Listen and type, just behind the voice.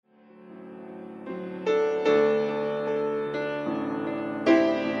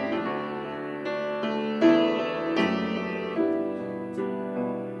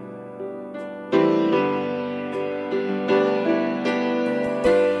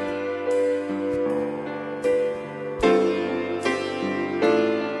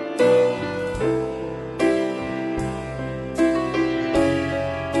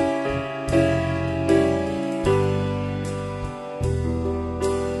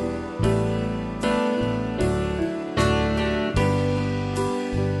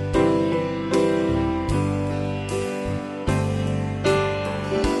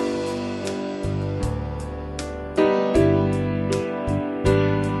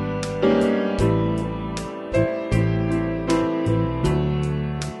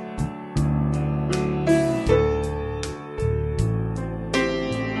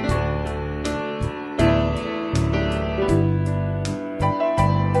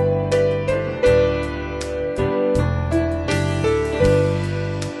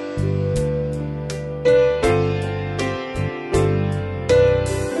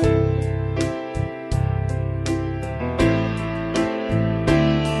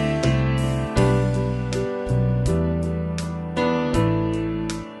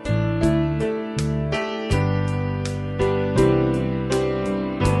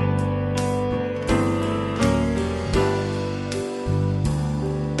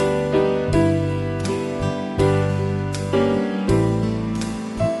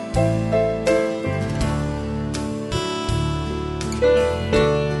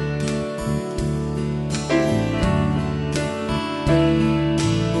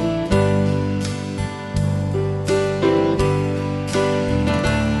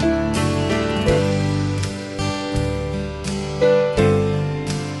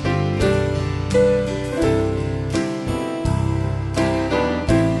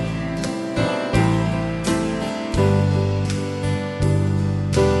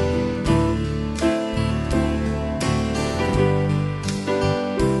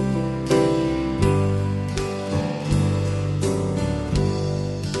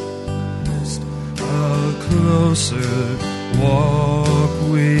closer walk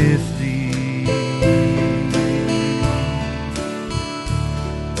with thee.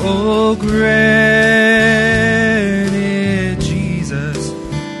 Oh, granted, Jesus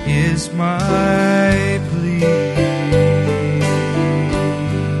is my plea.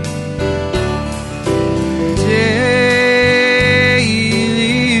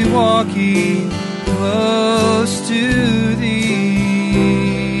 Daily walking close to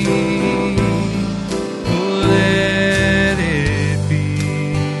thee. Oh, let it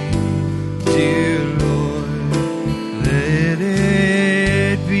be, dear Lord, let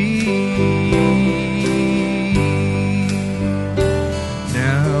it be.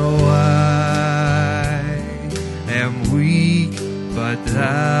 Now I am weak, but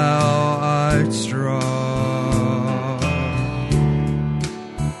thou art strong.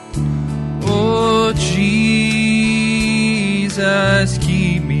 Oh, Jesus,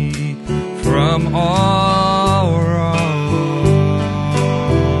 keep me from all wrong,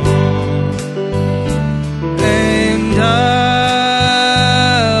 and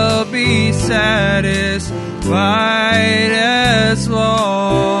I'll be satisfied as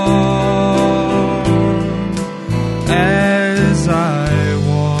long as I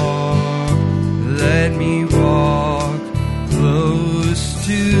walk. Let me walk close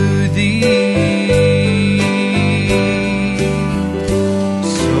to thee.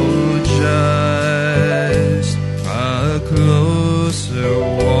 So just a closer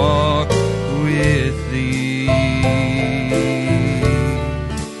walk with thee.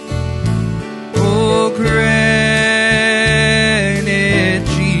 Oh, granted,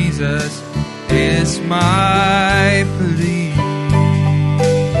 Jesus is my plea.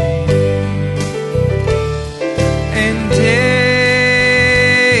 And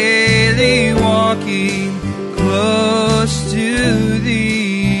daily walking close to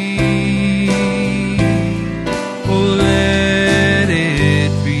thee. Oh, let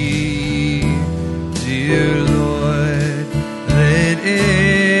it be, dear Lord, let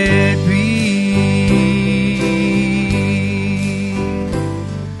it be.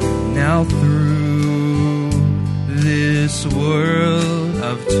 Now through this world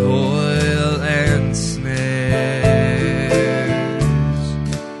of toil and snares,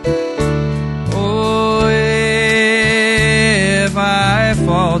 oh, if I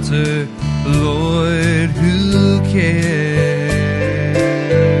falter, Lord, who cares?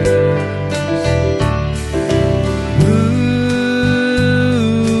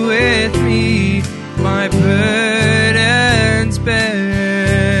 Who with me my burdens bear?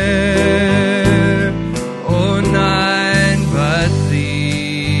 Oh, none but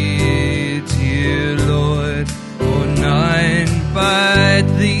thee, dear Lord, oh, none but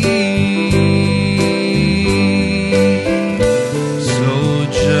thee. So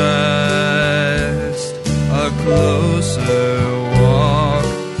just a closer walk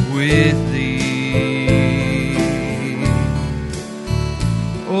with thee.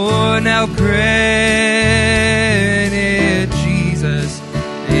 Oh, now granted, Jesus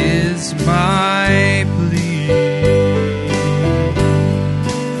is my plea.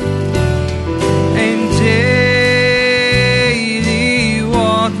 And daily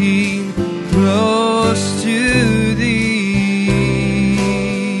walking close to thee.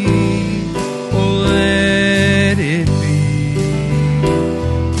 Oh, let it be,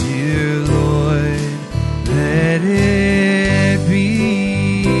 dear Lord, let it be.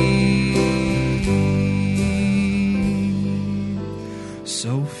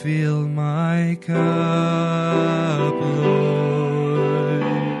 So fill my cup, Lord,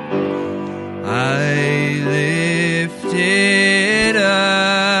 I lift it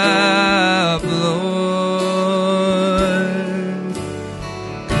up, Lord.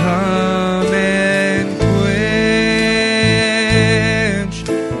 Come and quench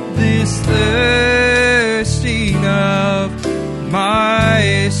this thirsting of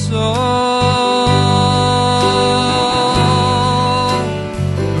my soul.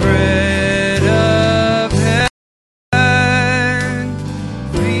 Bread of heaven,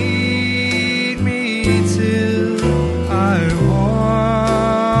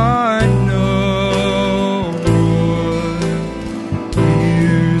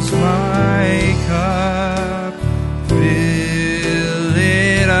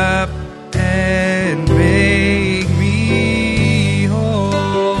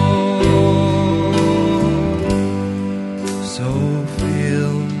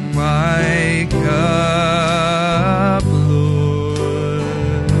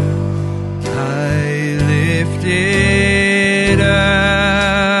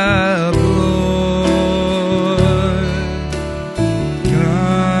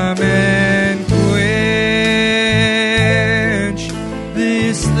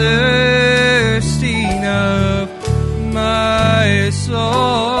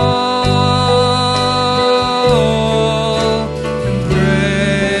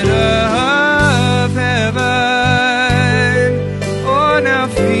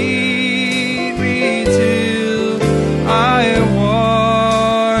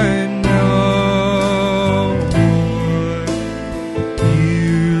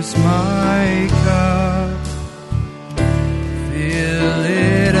 fills my cup. Fill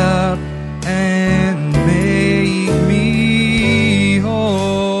it up and make me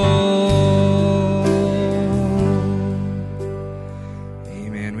whole.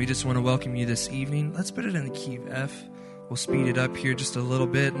 Amen. We just want to welcome you this evening. Let's put it in the key of F. We'll speed it up here just a little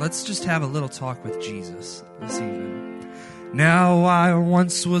bit. Let's just have a little talk with Jesus this evening. Now I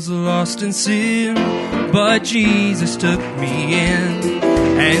once was lost in sin, but Jesus took me in.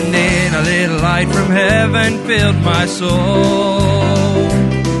 And then a little light from heaven filled my soul.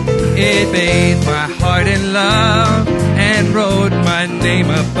 It bathed my heart in love and wrote my name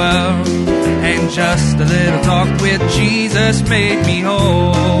above. And just a little talk with Jesus made me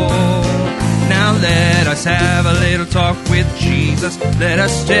whole. Now let us have a little talk with Jesus. Let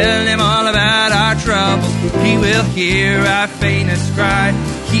us tell him all about our troubles. He will hear our faintest cry.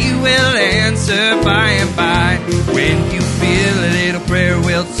 He will answer by and by. When you feel a little prayer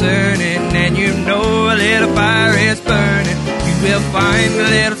will turn in, and you know a little fire is burning, you will find a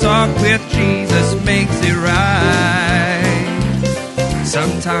little talk with Jesus makes it right.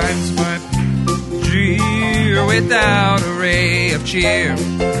 Sometimes my drear without a ray of cheer,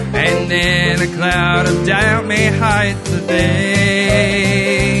 and then a cloud of doubt may hide the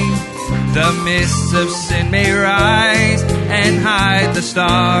day. The mists of sin may rise and hide the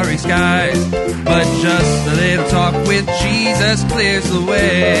starry skies, but just a little talk with Jesus clears the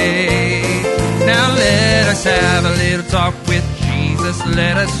way. Now let us have a little talk with Jesus.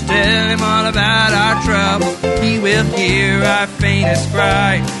 Let us tell him all about our trouble. He will hear our faintest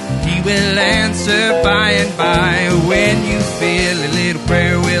cry. He will answer by and by. When you feel a little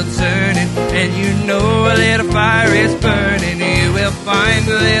prayer will turn in, and you know a little fire is burning, you will find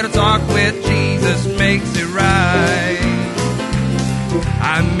a little talk with Jesus makes it right.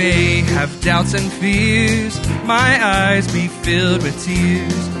 I may have doubts and fears, my eyes be filled with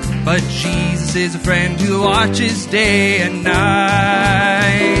tears, but Jesus is a friend who watches day and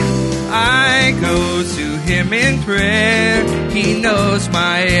night. I go to him in prayer, he knows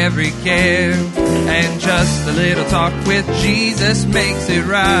my every care, and just a little talk with Jesus makes it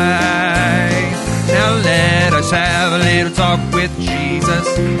right. Now let us have a little talk with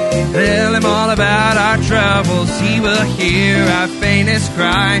Jesus. Tell him all about our troubles. He will hear our faintest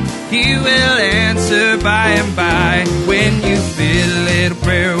cry. He will answer by and by. When you feel a little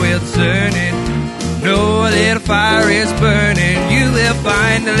prayer will turn in, know a little fire is burning, you will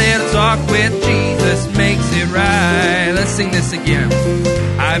find a little talk with Jesus makes it right. Let's sing this again.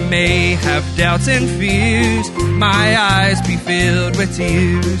 I may have doubts and fears, my eyes be filled with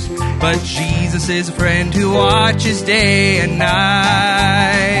tears, but Jesus is a friend who watches day and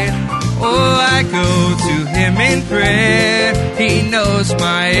night. Oh, I go to him in prayer, he knows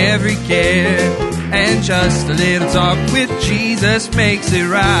my every care, and just a little talk with Jesus makes it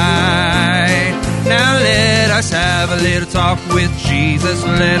right. Now let us have a little talk with Jesus.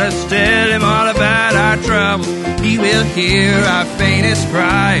 Let us tell him all about our trouble. He will hear our faintest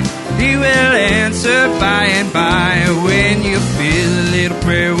cry. He will answer by and by. When you feel a little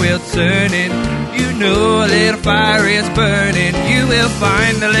prayer will turn in, you know a little fire is burning, you will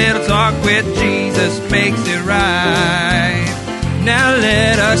find a little talk with Jesus makes it right. Now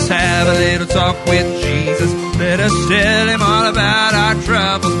let us have a little talk with Jesus. Let us tell him all about our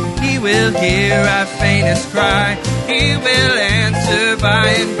troubles. He will hear our faintest cry. He will answer by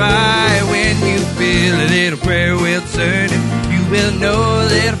and by. When you feel a little prayer will turn in, you will know a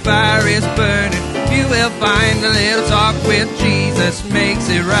little fire is burning, you will find a little talk with Jesus makes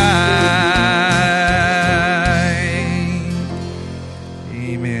it right.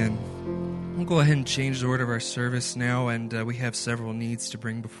 Amen. We'll go ahead and change the order of our service now, and we have several needs to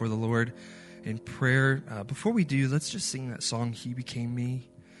bring before the Lord in prayer. Before we do, let's just sing that song, He Became Me,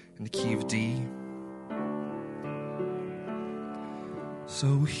 in the key of D.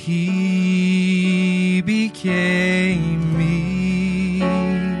 So He became me,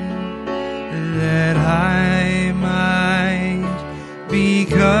 that I might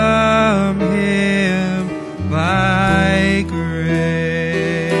become Him by grace.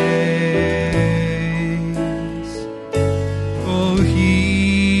 Oh,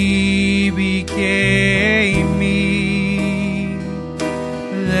 He became me,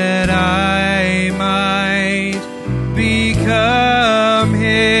 that I might become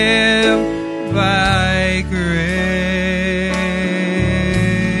Him by grace.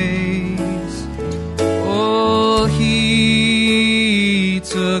 Oh, He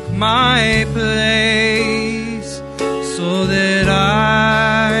took my place so that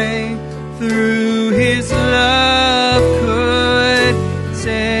I, through His love, could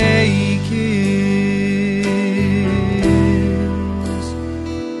take His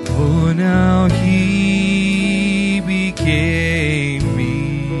now he became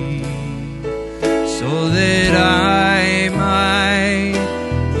me, so that I might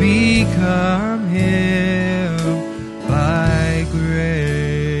become him by grace.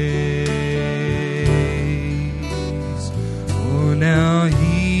 Oh, now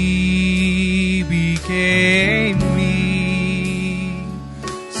he became me,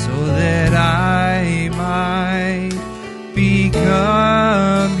 so that I might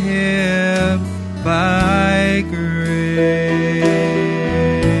become him by grace.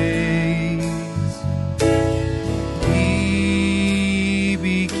 He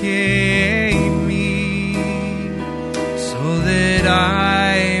became me, so that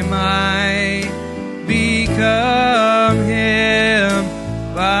I might become him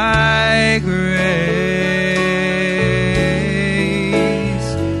by grace.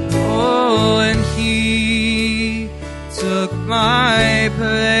 Oh, and he took my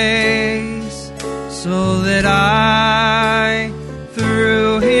place, so that I,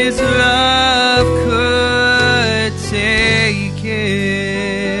 through his love, could take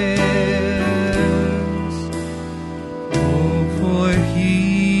his. Oh, for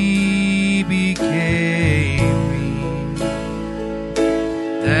he became me,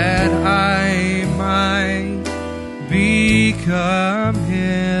 that I might become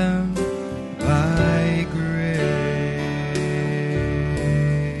him by grace.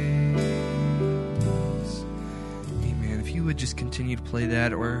 Amen. If you would just continue to play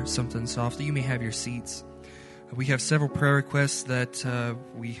that or something softly, you may have your seats. We have several prayer requests that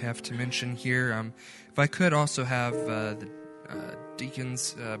we have to mention here. If I could also have the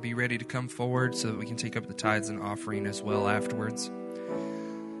deacons be ready to come forward so that we can take up the tithes and offering as well afterwards.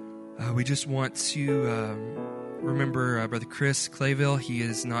 We just want to remember Brother Chris Clayville. He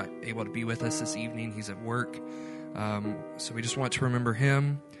is not able to be with us this evening. He's at work. So we just want to remember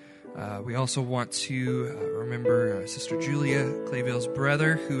him. We also want to remember Sister Julia Clayville's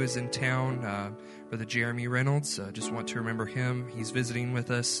brother who is in town, Brother Jeremy Reynolds. Just want to remember him. He's visiting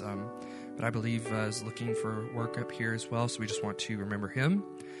with us, but I believe is looking for work up here as well, so we just want to remember him.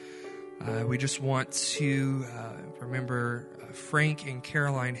 We just want to remember Frank and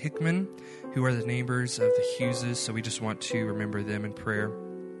Caroline Hickman, who are the neighbors of the Hugheses, so we just want to remember them in prayer.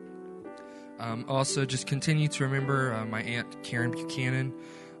 Also, just continue to remember my Aunt Karen Buchanan.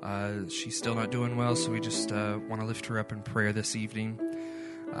 She's still not doing well, so we just want to lift her up in prayer this evening.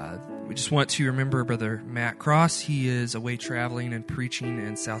 We just want to remember Brother Matt Cross. He is away traveling and preaching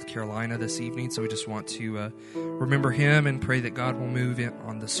in South Carolina this evening, so we just want to remember him and pray that God will move in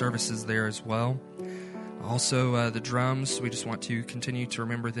on the services there as well. Also, the drums, we just want to continue to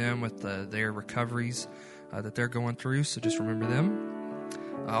remember them with their recoveries that they're going through, so just remember them.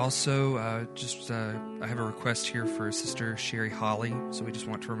 Also, I have a request here for Sister Sherry Holly, so we just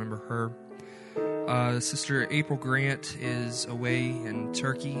want to remember her. Sister April Grant is away in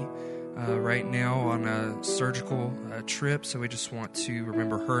Turkey right now on a surgical trip, so we just want to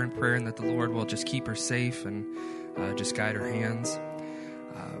remember her in prayer and that the Lord will just keep her safe and just guide her hands.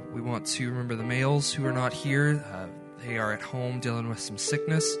 We want to remember the males who are not here. They are at home dealing with some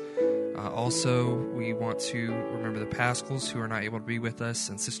sickness. Also, we want to remember the Pascals who are not able to be with us,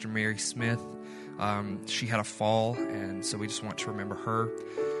 and Sister Mary Smith. She had a fall, and so we just want to remember her.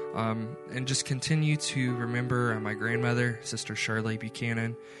 And just continue to remember my grandmother, Sister Shirley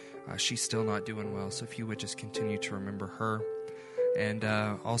Buchanan. She's still not doing well, so if you would just continue to remember her. And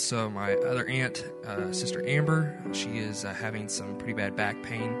also my other aunt, Sister Amber, she is having some pretty bad back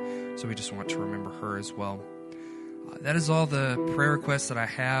pain, so we just want to remember her as well. That is all the prayer requests that I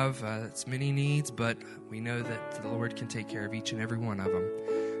have. It's many needs, but we know that the Lord can take care of each and every one of them.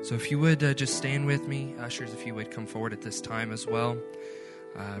 So if you would just stand with me, ushers, if you would come forward at this time as well.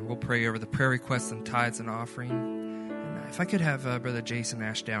 We'll pray over the prayer requests and tithes and offering. And if I could have Brother Jason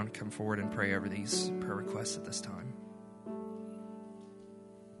Ashdown come forward and pray over these prayer requests at this time.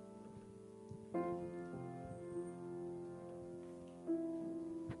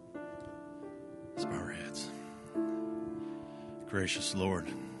 Let's bow our heads. Gracious Lord,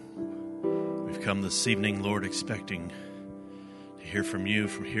 we've come this evening, Lord, expecting to hear from you,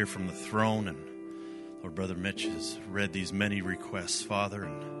 hear from the throne. And Lord, Brother Mitch has read these many requests, Father.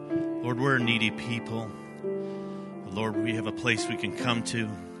 And Lord, we're a needy people. But Lord, we have a place we can come to,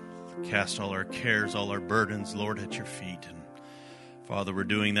 cast all our cares, all our burdens, Lord, at your feet. And Father, we're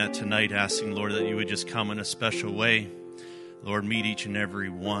doing that tonight, asking, Lord, that you would just come in a special way. Lord, meet each and every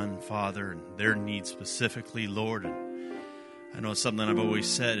one, Father, and their needs specifically, Lord. And I know something I've always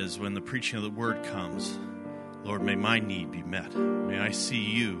said is when the preaching of the word comes, Lord, may my need be met. May I see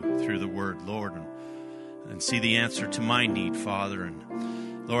you through the word, Lord, and see the answer to my need, Father. And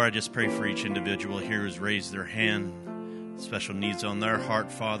Lord, I just pray for each individual here who's raised their hand, special needs on their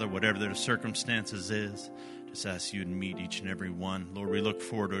heart, Father, whatever their circumstances is. Just ask you to meet each and every one. Lord, we look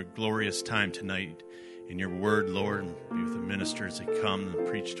forward to a glorious time tonight in your word, Lord, and be with the ministers that come and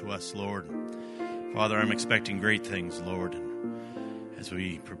preach to us, Lord. Father, I'm expecting great things, Lord. And as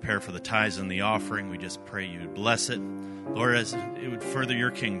we prepare for the tithes and the offering, we just pray you would bless it. Lord, as it would further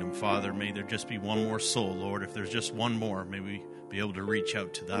your kingdom, Father, may there just be one more soul, Lord. If there's just one more, may we be able to reach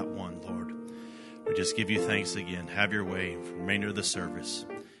out to that one, Lord. We just give you thanks again. Have your way for the remainder of the service.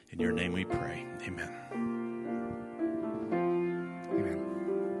 In your name we pray. Amen. Amen.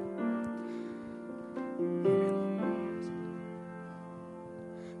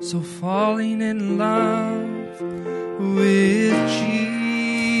 So falling in love with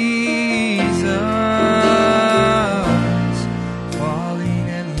Jesus, falling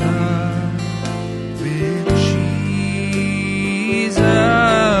in love with Jesus,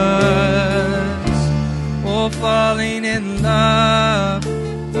 oh, falling in love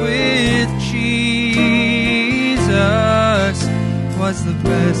with Jesus was the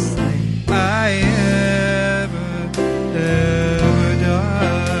best thing I ever done.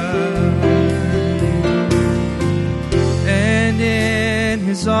 And in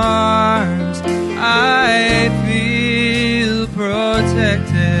his arms I feel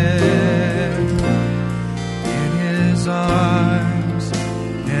protected. In his arms,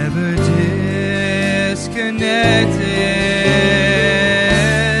 never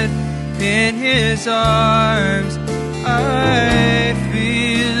disconnected. In his arms I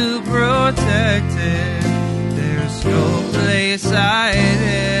feel protected. There's no place I'd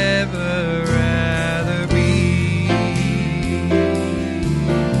ever rather be.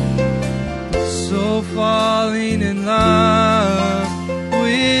 So falling in love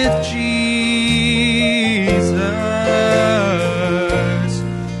with Jesus,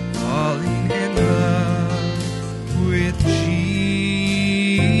 falling in love with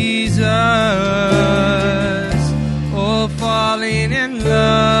Jesus, oh, falling in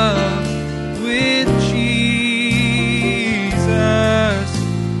love with Jesus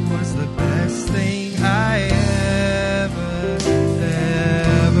was the best thing I ever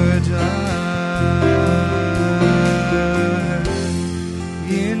done.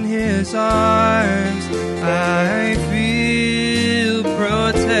 In his arms I feel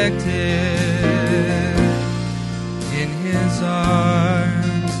protected. In his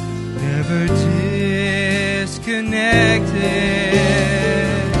arms, never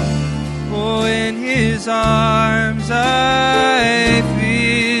disconnected. Oh, in his arms I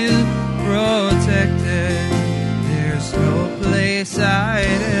feel protected. There's no place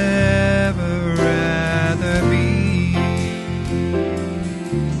I'd ever rather be.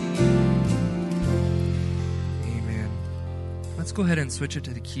 Amen. Let's go ahead and switch it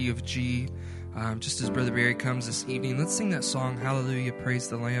to the key of G. Just as Brother Barry comes this evening, let's sing that song, Hallelujah, Praise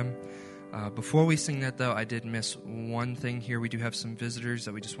the Lamb. Before we sing that, though, I did miss one thing here. We do have some visitors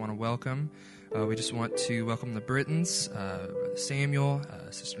that we just want to welcome. We just want to welcome the Britons, Samuel,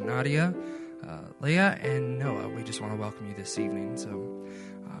 Sister Nadia, Leah, and Noah. We just want to welcome you this evening. So,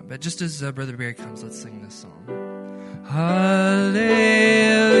 but just as Brother Barry comes, let's sing this song. Hallelujah,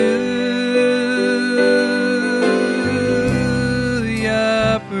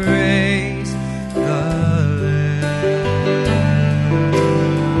 praise the Lamb.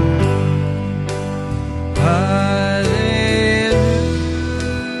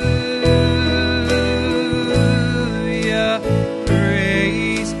 Hallelujah,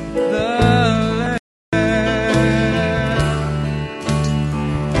 praise the Lamb.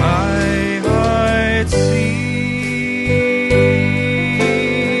 My heart sings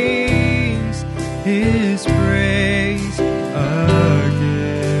His praise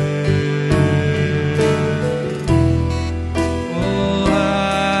again.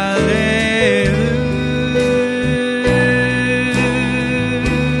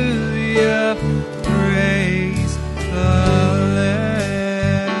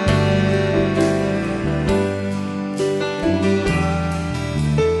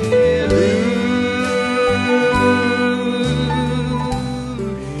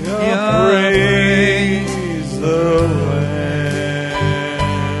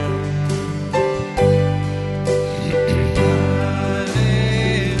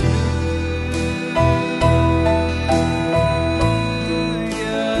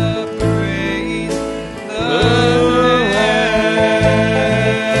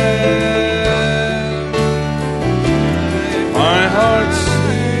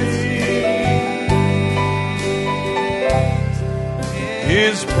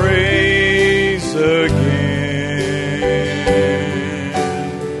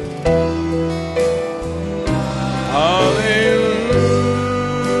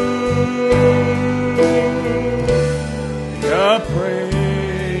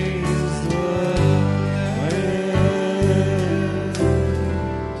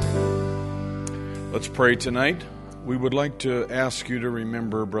 Let's pray tonight. We would like to ask you to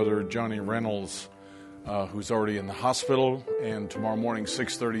remember Brother Johnny Reynolds, who's already in the hospital, and tomorrow morning,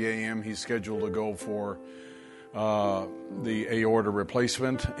 6:30 a.m., he's scheduled to go for the aorta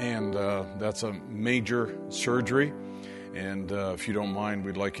replacement, and that's a major surgery. And if you don't mind,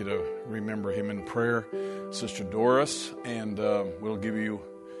 we'd like you to remember him in prayer, Sister Doris, and we'll give you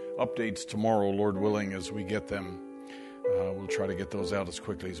updates tomorrow, Lord willing, as we get them. We'll try to get those out as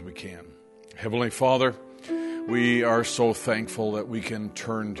quickly as we can. Heavenly Father, we are so thankful that we can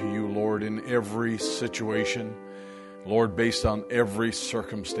turn to you, Lord, in every situation, Lord, based on every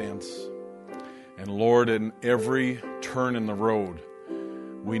circumstance. And Lord, in every turn in the road,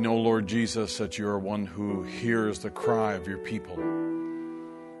 we know, Lord Jesus, that you are one who hears the cry of your people.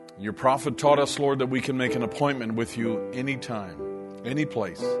 Your prophet taught us, Lord, that we can make an appointment with you anytime, any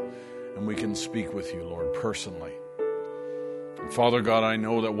place, and we can speak with you, Lord, personally. And Father God, I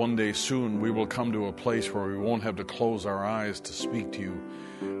know that one day soon we will come to a place where we won't have to close our eyes to speak to you,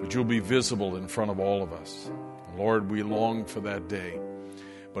 but you'll be visible in front of all of us. And Lord, we long for that day.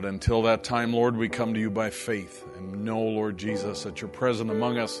 But until that time, Lord, we come to you by faith and know, Lord Jesus, that you're present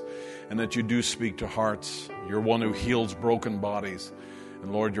among us and that you do speak to hearts. You're one who heals broken bodies.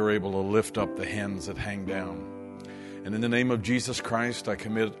 And Lord, you're able to lift up the hands that hang down. And in the name of Jesus Christ, I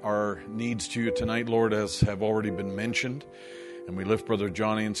commit our needs to you tonight, Lord, as have already been mentioned. And we lift Brother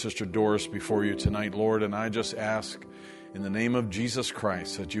Johnny and Sister Doris before you tonight, Lord. And I just ask in the name of Jesus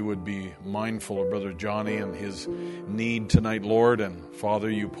Christ that you would be mindful of Brother Johnny and his need tonight, Lord. And Father,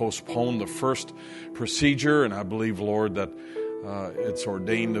 you postponed the first procedure. And I believe, Lord, that it's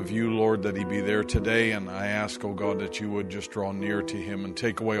ordained of you, Lord, that he be there today. And I ask, oh God, that you would just draw near to him and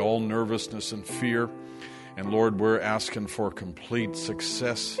take away all nervousness and fear. And Lord, we're asking for complete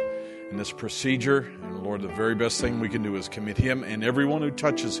success in this procedure. And Lord, the very best thing we can do is commit him and everyone who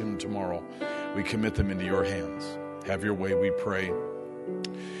touches him tomorrow. We commit them into your hands. Have your way, we pray.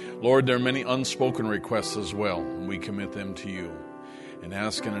 Lord, there are many unspoken requests as well, and we commit them to you. And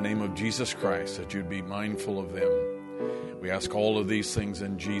ask in the name of Jesus Christ that you'd be mindful of them. We ask all of these things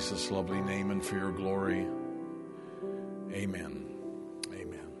in Jesus' lovely name and for your glory. Amen.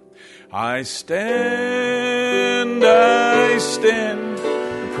 Amen. I stand. The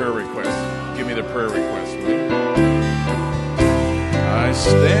prayer request. Give me the prayer request, will you? I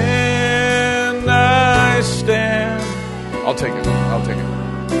stand. I'll take it.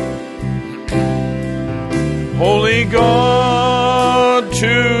 Holy God,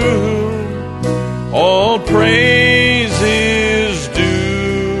 to whom all praise is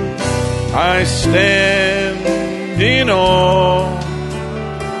due, I stand in awe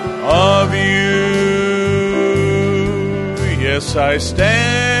of you. Yes, I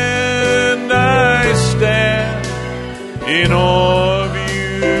stand in awe of you.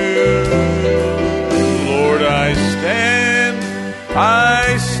 Lord, I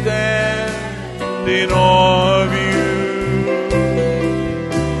stand in awe of you.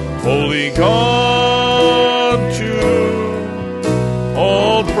 Holy God, to whom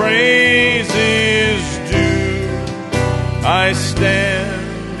all praise is due, I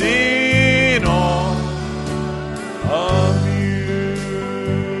stand in awe of you.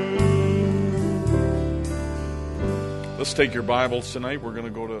 Let's take your Bibles tonight. We're going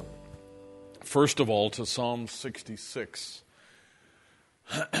to go to, first of all, to Psalm 66.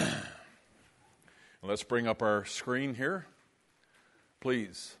 Let's bring up our screen here,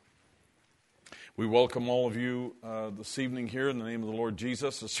 please. We welcome all of you this evening here in the name of the Lord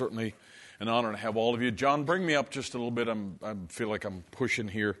Jesus. It's certainly an honor to have all of you. John, bring me up just a little bit. I feel like I'm pushing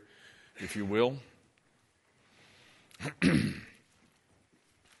here, if you will.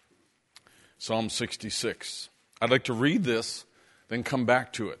 Psalm 66. I'd like to read this, then come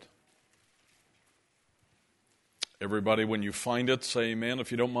back to it. Everybody, when you find it, say amen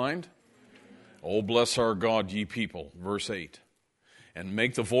if you don't mind. Oh, bless our God, ye people, verse 8, and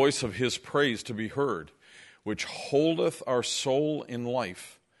make the voice of his praise to be heard, which holdeth our soul in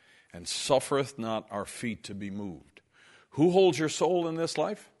life, and suffereth not our feet to be moved. Who holds your soul in this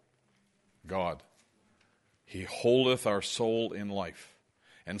life? God. He holdeth our soul in life,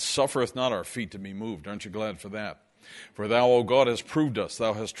 and suffereth not our feet to be moved. Aren't you glad for that? For thou, O God, hast proved us,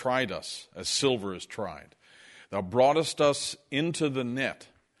 thou hast tried us, as silver is tried. Thou broughtest us into the net.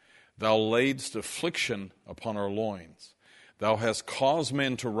 Thou laidst affliction upon our loins. Thou hast caused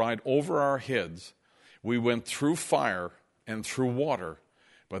men to ride over our heads. We went through fire and through water,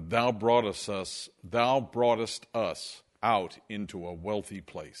 but thou broughtest us out into a wealthy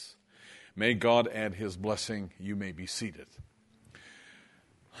place. May God add his blessing. You may be seated.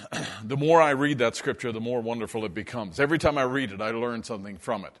 The more I read that scripture, the more wonderful it becomes. Every time I read it, I learn something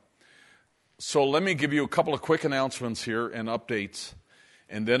from it. So let me give you a couple of quick announcements here and updates,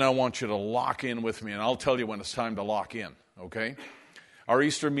 and then I want you to lock in with me, and I'll tell you when it's time to lock in, okay? Our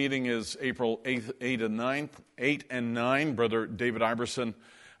Easter meeting is April 8 and 9. Brother David Iverson,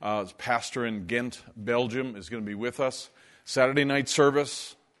 pastor in Ghent, Belgium, is going to be with us. Saturday night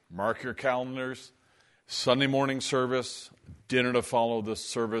service, mark your calendars. Sunday morning service, dinner to follow this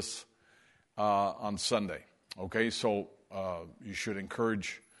service on Sunday. Okay, so you should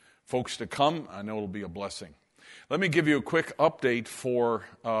encourage folks to come. I know it'll be a blessing. Let me give you a quick update for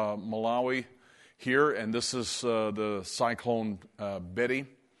Malawi here, and this is the cyclone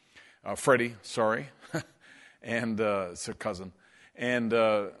Freddie, sorry, and it's a cousin. And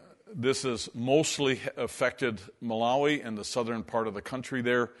this has mostly affected Malawi and the southern part of the country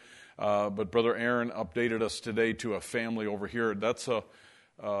there. But Brother Aaron updated us today to a family over here. That's a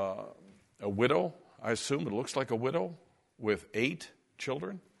widow, I assume. It looks like a widow with 8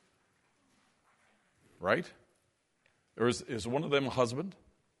 children. Right? Or is one of them a husband?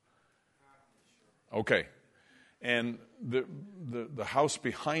 Okay. And the house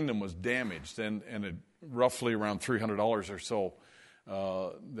behind them was damaged, and it roughly around $300 or so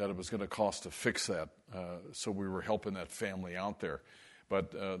that it was going to cost to fix that. So we were helping that family out there.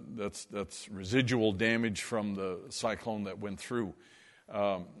 But that's residual damage from the cyclone that went through.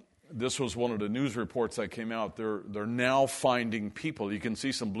 This was one of the news reports that came out. They're now finding people. You can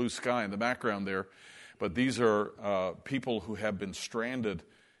see some blue sky in the background there. But these are people who have been stranded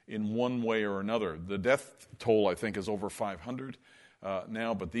in one way or another. The death toll, I think, is over 500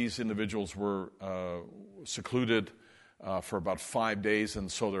 now, but these individuals were secluded for about 5 days,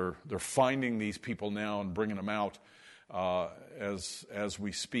 and so they're finding these people now and bringing them out as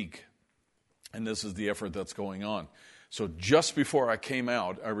we speak. And this is the effort that's going on. So just before I came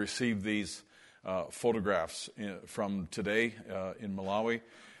out, I received these photographs from today in Malawi.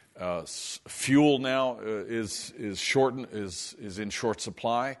 Fuel now is in short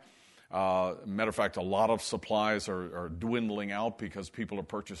supply. Matter of fact, a lot of supplies are dwindling out because people are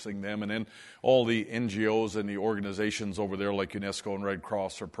purchasing them, and then all the NGOs and the organizations over there, like UNESCO and Red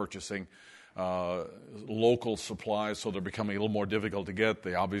Cross, are purchasing local supplies, so they're becoming a little more difficult to get.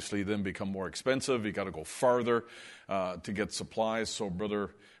 They obviously then become more expensive. You got to go farther to get supplies. So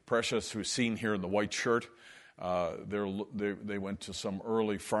Brother Precious, who's seen here in the white shirt, they went to some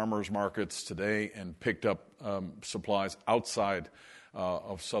early farmers markets today and picked up supplies outside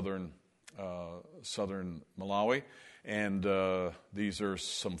of southern Malawi. And these are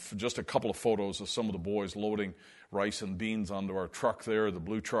just a couple of photos of some of the boys loading rice and beans onto our truck there, the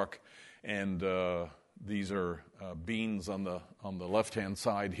blue truck. And these are beans on the left-hand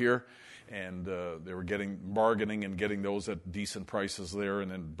side here. And they were bargaining and getting those at decent prices there,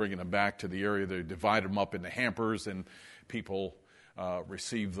 and then bringing them back to the area. They divided them up into hampers, and people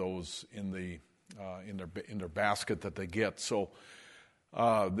receive those in their basket that they get. So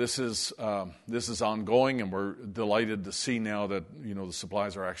this is ongoing, and we're delighted to see now that the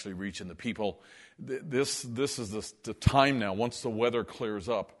supplies are actually reaching the people. This is the time now. Once the weather clears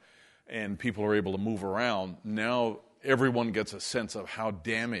up and people are able to move around, now everyone gets a sense of how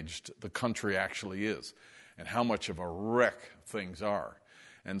damaged the country actually is and how much of a wreck things are.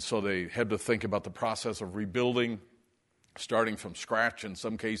 And so they had to think about the process of rebuilding, starting from scratch in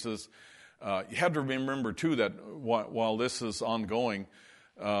some cases. You have to remember, too, that while this is ongoing,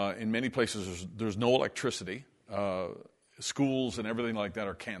 in many places there's no electricity. Schools and everything like that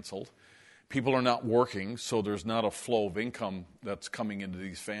are canceled. People are not working, so there's not a flow of income that's coming into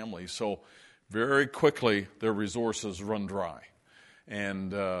these families. So very quickly, their resources run dry,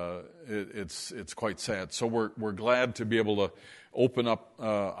 and it's quite sad. So we're glad to be able to open up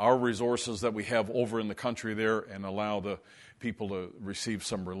our resources that we have over in the country there and allow the people to receive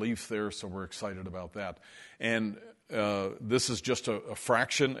some relief there. So we're excited about that. And this is just a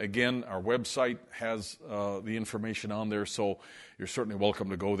fraction. Again, our website has the information on there, so you're certainly welcome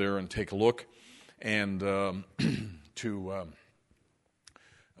to go there and take a look and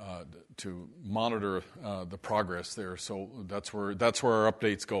to monitor the progress there. So that's where our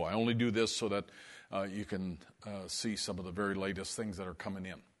updates go. I only do this so that you can see some of the very latest things that are coming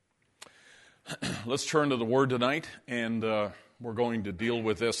in. Let's turn to the Word tonight, and we're going to deal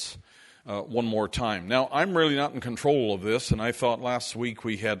with this one more time. Now, I'm really not in control of this, and I thought last week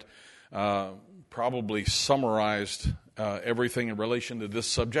we had probably summarized everything in relation to this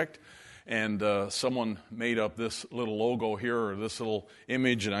subject. And someone made up this little logo here, or this little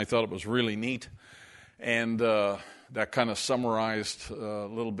image, and I thought it was really neat. And that kind of summarized a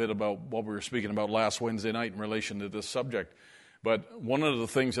little bit about what we were speaking about last Wednesday night in relation to this subject. But one of the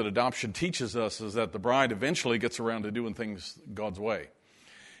things that adoption teaches us is that the bride eventually gets around to doing things God's way.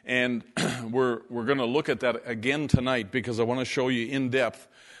 And we're going to look at that again tonight because I want to show you in depth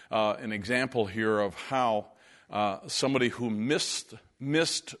an example here of how somebody who missed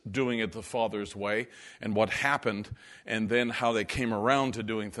doing it the Father's way and what happened, and then how they came around to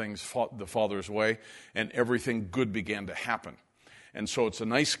doing things the Father's way, and everything good began to happen. And so it's a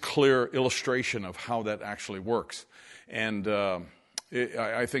nice, clear illustration of how that actually works. And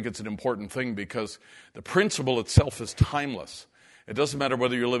I think it's an important thing because the principle itself is timeless. It doesn't matter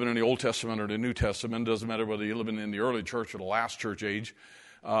whether you're living in the Old Testament or the New Testament. It doesn't matter whether you're living in the early church or the last church age.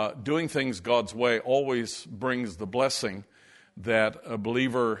 Doing things God's way always brings the blessing that a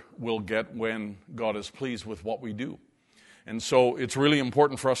believer will get when God is pleased with what we do. And so it's really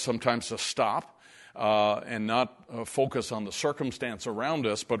important for us sometimes to stop and not focus on the circumstance around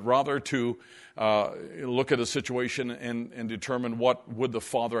us, but rather to look at a situation and determine what would the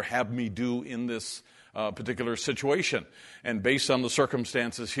Father have me do in this particular situation. And based on the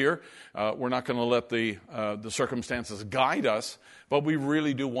circumstances here, we're not going to let the circumstances guide us, but we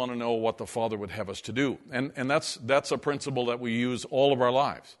really do want to know what the Father would have us to do. And that's a principle that we use all of our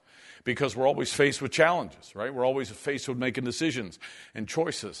lives, because we're always faced with challenges, right? We're always faced with making decisions and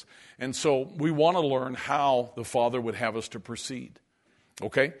choices. And so we want to learn how the Father would have us to proceed.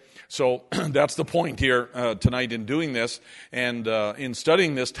 Okay? So that's the point here tonight in doing this. And in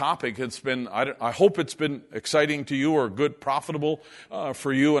studying this topic, it's been, I hope it's been exciting to you or good, profitable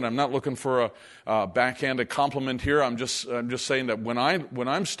for you. And I'm not looking for a backhanded compliment here. I'm just saying that when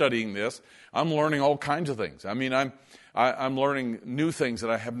I'm studying this, I'm learning all kinds of things. I mean, I'm learning new things that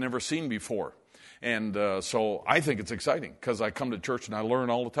I have never seen before. And so I think it's exciting because I come to church and I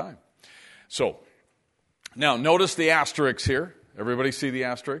learn all the time. So now notice the asterisks here. Everybody see the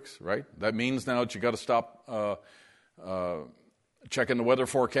asterisks, right? That means now that you got to stop checking the weather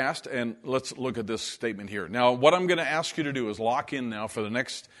forecast, and let's look at this statement here. Now, what I'm going to ask you to do is lock in now for the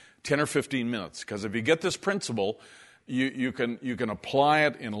next 10 or 15 minutes, because if you get this principle, you can apply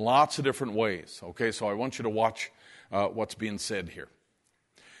it in lots of different ways. Okay, so I want you to watch what's being said here.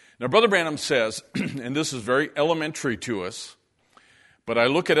 Now, Brother Branham says, and this is very elementary to us, but I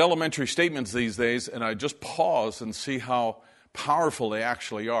look at elementary statements these days, and I just pause and see how powerful they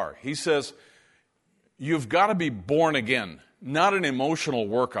actually are. He says, you've got to be born again, not an emotional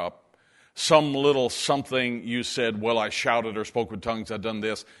workup, some little something you said, well, I shouted or spoke with tongues, I've done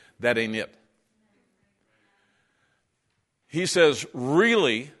this. That ain't it. He says,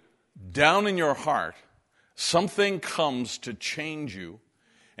 really, down in your heart, something comes to change you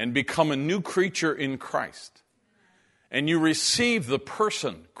and become a new creature in Christ. And you receive the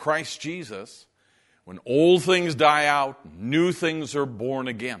person, Christ Jesus. When old things die out, new things are born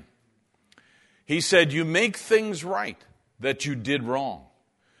again. He said, you make things right that you did wrong.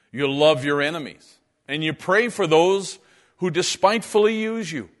 You love your enemies. And you pray for those who despitefully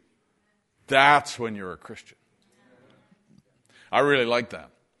use you. That's when you're a Christian. I really like that.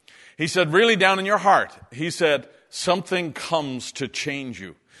 He said, really down in your heart, he said, something comes to change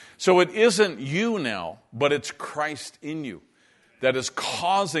you. So it isn't you now, but it's Christ in you that is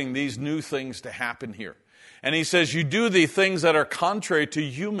causing these new things to happen here. And he says, you do the things that are contrary to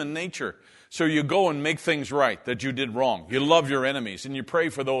human nature. So you go and make things right that you did wrong. You love your enemies, and you pray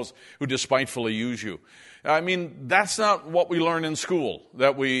for those who despitefully use you. I mean, that's not what we learn in school,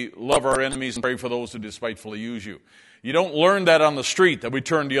 that we love our enemies and pray for those who despitefully use you. You don't learn that on the street, that we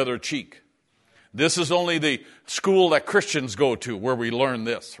turn the other cheek. This is only the school that Christians go to where we learn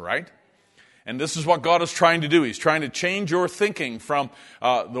this, right? And this is what God is trying to do. He's trying to change your thinking from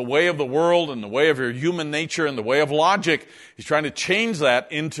the way of the world and the way of your human nature and the way of logic. He's trying to change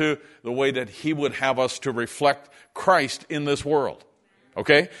that into the way that He would have us to reflect Christ in this world.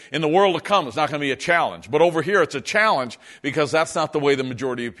 Okay? In the world to come, it's not going to be a challenge. But over here, it's a challenge because that's not the way the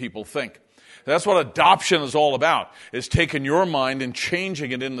majority of people think. That's what adoption is all about, is taking your mind and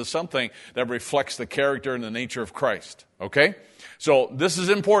changing it into something that reflects the character and the nature of Christ. Okay? So this is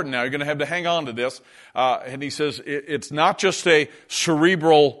important now. You're going to have to hang on to this. And he says it's not just a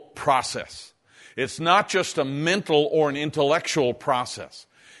cerebral process. It's not just a mental or an intellectual process.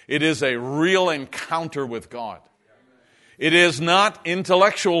 It is a real encounter with God. It is not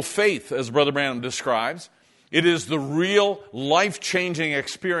intellectual faith, as Brother Branham describes. It is the real life-changing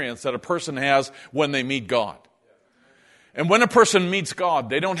experience that a person has when they meet God. And when a person meets God,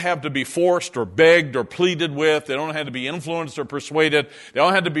 they don't have to be forced or begged or pleaded with. They don't have to be influenced or persuaded. They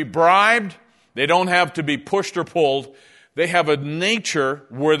don't have to be bribed. They don't have to be pushed or pulled. They have a nature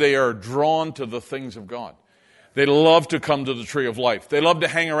where they are drawn to the things of God. They love to come to the tree of life. They love to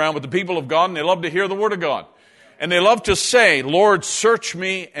hang around with the people of God, and they love to hear the Word of God. And they love to say, Lord, search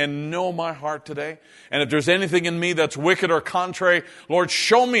me and know my heart today. And if there's anything in me that's wicked or contrary, Lord,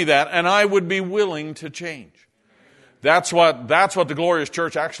 show me that, and I would be willing to change. That's what the Glorious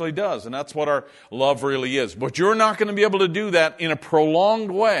Church actually does, and that's what our love really is. But you're not going to be able to do that in a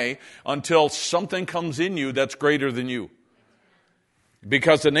prolonged way until something comes in you that's greater than you.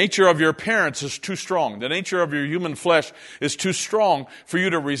 Because the nature of your parents is too strong. The nature of your human flesh is too strong for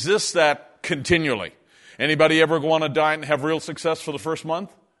you to resist that continually. Anybody ever go on a diet and have real success for the first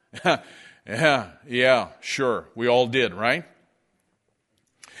month? Yeah, sure. We all did, right?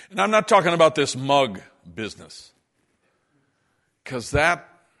 And I'm not talking about this mug business. Because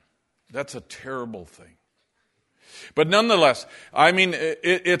that's a terrible thing. But nonetheless, I mean,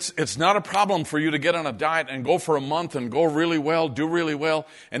 it's not a problem for you to get on a diet and go for a month and go really well, do really well,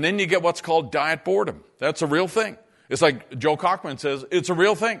 and then you get what's called diet boredom. That's a real thing. It's like Joe Cockman says, it's a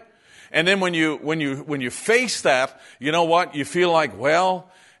real thing. And then when you face that, you know what? You feel like, well,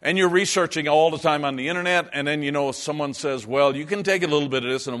 and you're researching all the time on the internet, and then someone says, well, you can take a little bit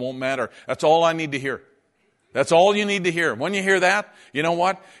of this and it won't matter. That's all I need to hear. That's all you need to hear. When you hear that, you know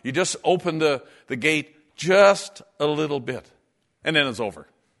what? You just open the gate just a little bit, and then it's over.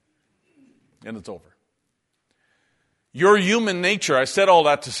 And it's over. Your human nature, I said all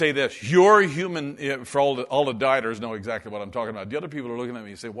that to say this. Your human, for all the dieters know exactly what I'm talking about. The other people are looking at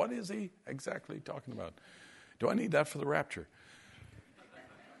me and say, what is he exactly talking about? Do I need that for the rapture?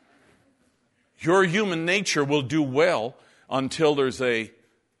 Your human nature will do well until there's a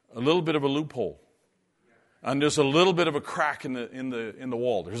little bit of a loophole. And there's a little bit of a crack in the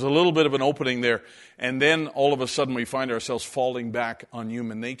wall. There's a little bit of an opening there. And then all of a sudden we find ourselves falling back on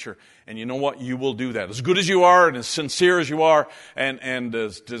human nature. And you know what? You will do that. As good as you are and as sincere as you are and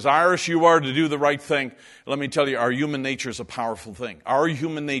as desirous you are to do the right thing, let me tell you, our human nature is a powerful thing. Our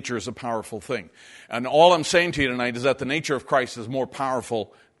human nature is a powerful thing. And all I'm saying to you tonight is that the nature of Christ is more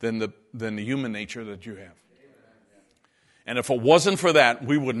powerful than the human nature that you have. And if it wasn't for that,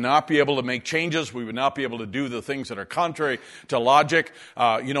 we would not be able to make changes. We would not be able to do the things that are contrary to logic,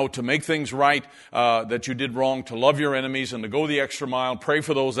 to make things right, that you did wrong, to love your enemies and to go the extra mile, pray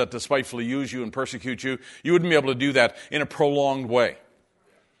for those that despitefully use you and persecute you. You wouldn't be able to do that in a prolonged way.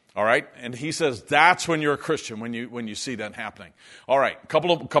 All right? And he says that's when you're a Christian, when you see that happening. All right, a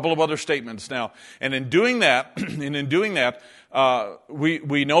couple of other statements now. And in doing that,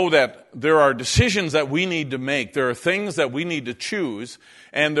 we know that there are decisions that we need to make. There are things that we need to choose,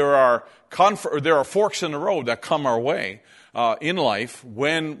 and there are forks in the road that come our way in life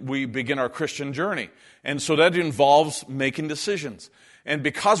when we begin our Christian journey. And so that involves making decisions. And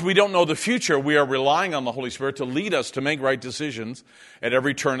because we don't know the future, we are relying on the Holy Spirit to lead us to make right decisions at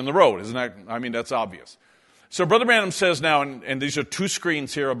every turn in the road. Isn't that? I mean, that's obvious. So Brother Branham says now, and these are two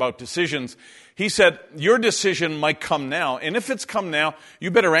screens here about decisions. He said, your decision might come now, and if it's come now, you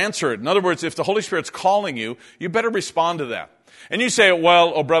better answer it. In other words, if the Holy Spirit's calling you, you better respond to that. And you say,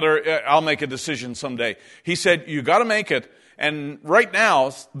 well, brother, I'll make a decision someday. He said, you got to make it, and right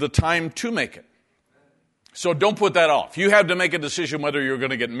now's the time to make it. So don't put that off. You have to make a decision whether you're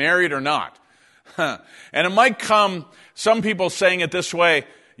going to get married or not. And it might come, some people saying it this way,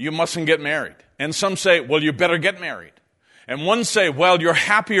 you mustn't get married. And some say, well, you better get married. And one say, well, you're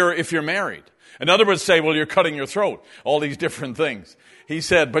happier if you're married. And other would say, well, you're cutting your throat. All these different things. He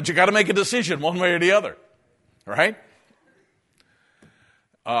said, but you got to make a decision one way or the other. Right?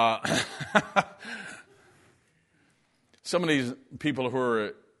 Some of these people who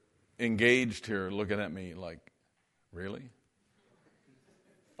are engaged here looking at me like, really?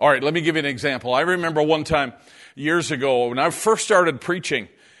 All right, let me give you an example. I remember one time years ago when I first started preaching,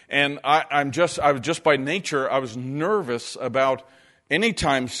 and I was just by nature, I was nervous about any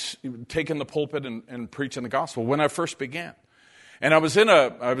time taking the pulpit and preaching the gospel when I first began. And I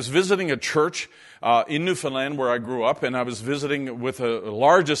was visiting a church in Newfoundland where I grew up, and I was visiting with a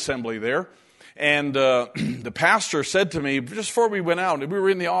large assembly there. And the pastor said to me, just before we went out, we were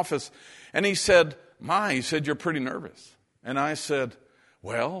in the office, and he said, you're pretty nervous. And I said,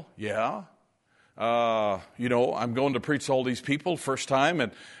 well, yeah. I'm going to preach to all these people first time,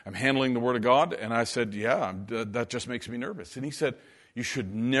 and I'm handling the Word of God. And I said, yeah, that just makes me nervous. And he said, you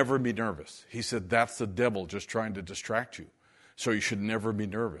should never be nervous. He said, that's the devil just trying to distract you. So you should never be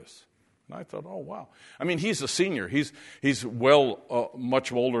nervous. And I thought, oh, wow. I mean, he's a senior. He's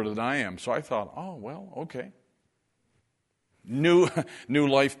much older than I am. So I thought, oh, well, okay. New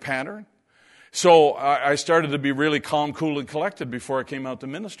life pattern. So I started to be really calm, cool, and collected before I came out to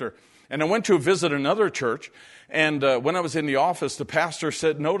minister. And I went to visit another church. And when I was in the office, the pastor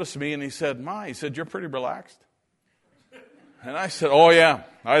noticed me, and he said, you're pretty relaxed. And I said, oh yeah.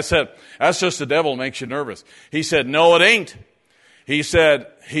 I said, that's just the devil makes you nervous. He said, no, it ain't. He said,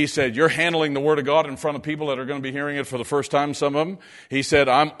 you're handling the Word of God in front of people that are going to be hearing it for the first time, some of them. He said,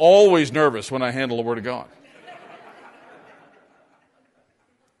 I'm always nervous when I handle the Word of God.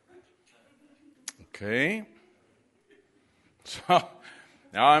 Okay. So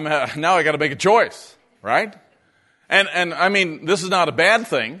now I got to make a choice, right? And I mean, this is not a bad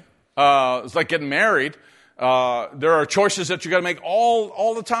thing. It's like getting married. There are choices that you got to make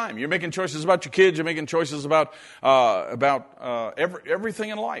all the time. You're making choices about your kids. You're making choices about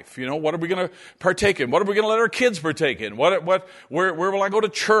everything in life. You know, what are we going to partake in? What are we going to let our kids partake in? Where will I go to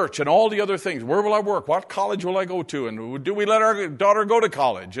church and all the other things? Where will I work? What college will I go to? And do we let our daughter go to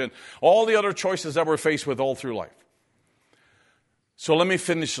college? And all the other choices that we're faced with all through life. So let me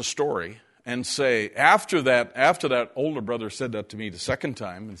finish the story and say, after that older brother said that to me the second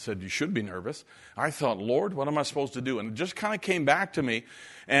time and said, you should be nervous, I thought, Lord, what am I supposed to do? And it just kind of came back to me,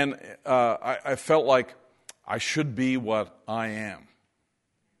 and I felt like I should be what I am.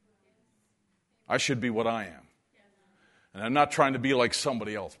 I should be what I am. And I'm not trying to be like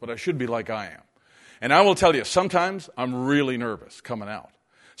somebody else, but I should be like I am. And I will tell you, sometimes I'm really nervous coming out.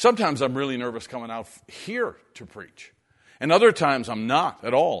 Sometimes I'm really nervous coming out here to preach. And other times I'm not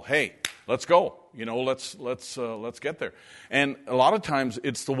at all. Hey, let's go. You know, let's get there. And a lot of times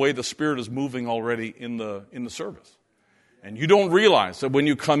it's the way the Spirit is moving already in the service. And you don't realize that when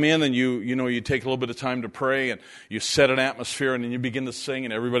you come in and you take a little bit of time to pray and you set an atmosphere and then you begin to sing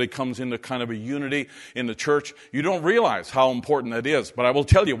and everybody comes into kind of a unity in the church, you don't realize how important that is. But I will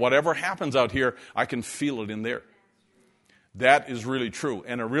tell you, whatever happens out here, I can feel it in there. That is really true.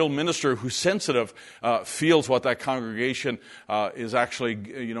 And a real minister who's sensitive feels what that congregation is actually,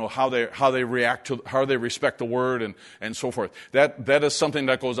 you know, how they react to, how they respect the word and so forth. That is something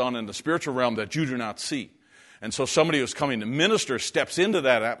that goes on in the spiritual realm that you do not see. And so somebody who's coming to minister steps into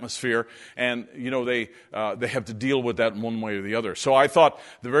that atmosphere, and you know they have to deal with that in one way or the other. So I thought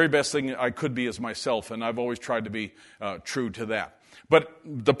the very best thing I could be is myself, and I've always tried to be true to that. But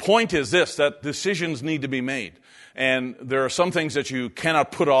the point is this, that decisions need to be made. And there are some things that you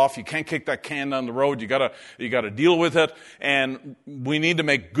cannot put off. You can't kick that can down the road. You gotta deal with it. And we need to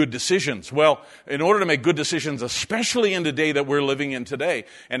make good decisions. Well, in order to make good decisions, especially in the day that we're living in today,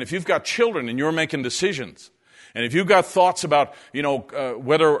 and if you've got children and you're making decisions, and if you've got thoughts about, you know,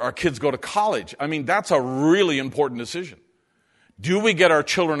 whether our kids go to college, I mean, that's a really important decision. Do we get our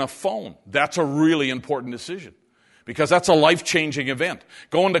children a phone? That's a really important decision. Because that's a life-changing event.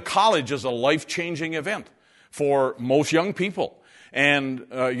 Going to college is a life-changing event for most young people. And,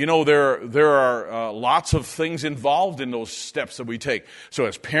 you know, there are lots of things involved in those steps that we take. So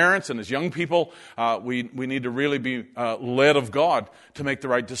as parents and as young people, we need to really be led of God to make the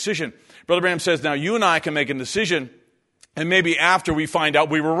right decision. Brother Branham says, now you and I can make a decision, and maybe after we find out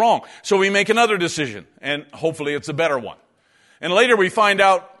we were wrong. So we make another decision, and hopefully it's a better one. And later we find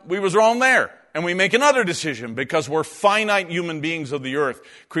out we was wrong there. And we make another decision because we're finite human beings of the earth,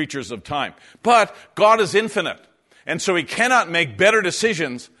 creatures of time. But God is infinite. And so He cannot make better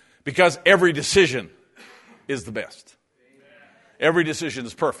decisions because every decision is the best. Every decision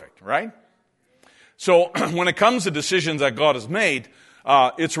is perfect, right? So when it comes to decisions that God has made,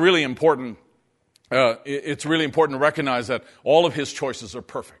 it's really important. It's really important to recognize that all of His choices are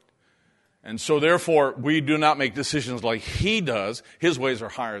perfect. And so therefore, we do not make decisions like He does. His ways are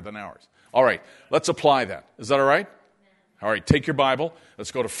higher than ours. All right, let's apply that. Is that all right? All right, take your Bible.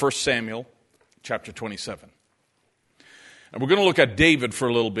 Let's go to 1 Samuel chapter 27. And we're going to look at David for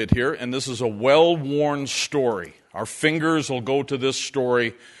a little bit here, and this is a well-worn story. Our fingers will go to this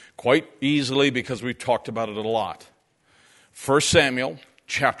story quite easily because we've talked about it a lot. 1 Samuel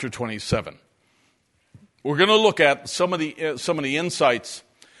chapter 27. We're going to look at some of the insights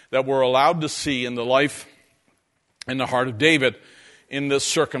that we're allowed to see in the life and the heart of David in this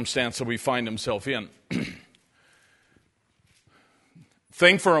circumstance that we find himself in.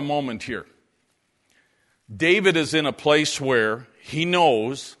 Think for a moment here. David is in a place where he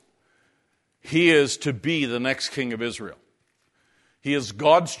knows he is to be the next king of Israel. He is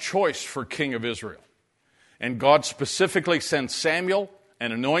God's choice for king of Israel. And God specifically sent Samuel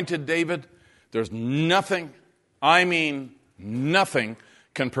and anointed David. There's nothing, I mean nothing,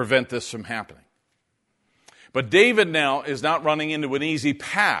 can prevent this from happening. But David now is not running into an easy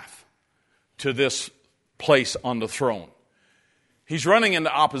path to this place on the throne. He's running into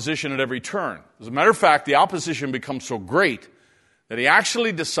opposition at every turn. As a matter of fact, the opposition becomes so great that he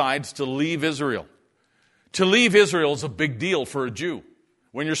actually decides to leave Israel. To leave Israel is a big deal for a Jew.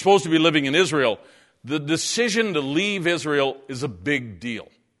 When you're supposed to be living in Israel, the decision to leave Israel is a big deal.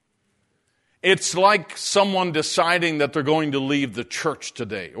 It's like someone deciding that they're going to leave the church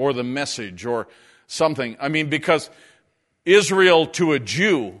today, or the message, or something. I mean, because Israel to a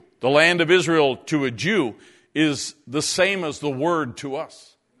Jew, the land of Israel to a Jew, is the same as the word to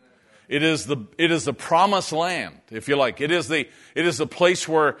us. It is the promised land, if you like. It is the place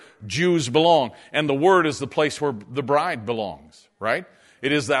where Jews belong, and the word is the place where the bride belongs, right?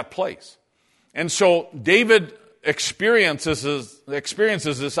 It is that place. And so David experiences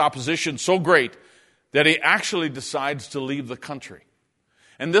this opposition so great that he actually decides to leave the country.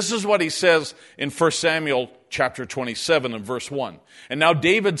 And this is what he says in 1 Samuel chapter 27 and verse 1. And now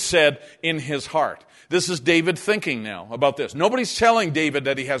David said in his heart. This is David thinking now about this. Nobody's telling David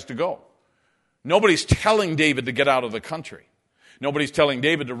that he has to go. Nobody's telling David to get out of the country. Nobody's telling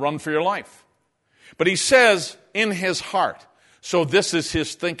David to run for your life. But he says in his heart. So this is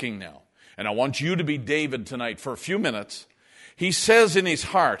his thinking now. And I want you to be David tonight for a few minutes. He says in his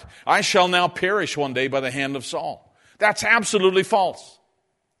heart, I shall now perish one day by the hand of Saul. That's absolutely false.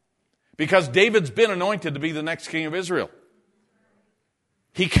 Because David's been anointed to be the next king of Israel.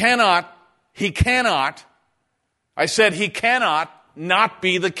 He cannot not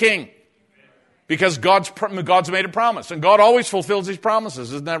be the king. Because God's made a promise. And God always fulfills his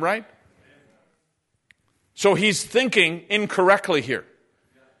promises. Isn't that right? So he's thinking incorrectly here.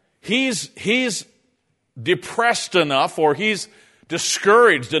 He's depressed enough, or he's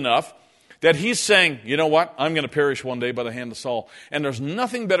discouraged enough, that he's saying, you know what? I'm going to perish one day by the hand of Saul. And there's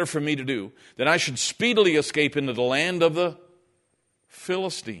nothing better for me to do than I should speedily escape into the land of the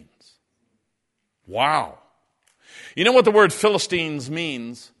Philistines. Wow. You know what the word Philistines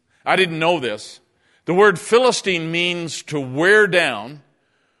means? I didn't know this. The word Philistine means to wear down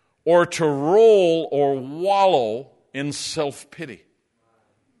or to roll or wallow in self-pity.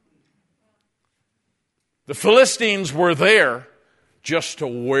 The Philistines were there just to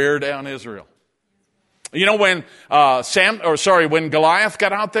wear down Israel. You know, when when Goliath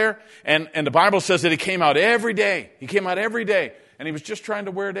got out there, and the Bible says that he came out every day. He came out every day, and he was just trying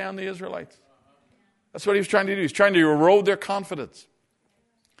to wear down the Israelites. That's what he was trying to do. He was trying to erode their confidence.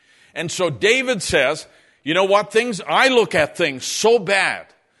 And so David says, you know what? I look at things so bad.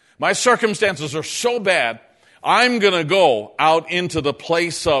 My circumstances are so bad, I'm going to go out into the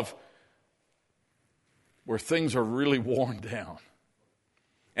place of where things are really worn down.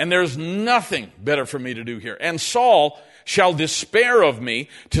 And there's nothing better for me to do here. And Saul shall despair of me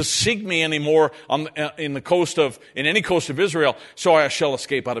to seek me anymore in any coast of Israel, so I shall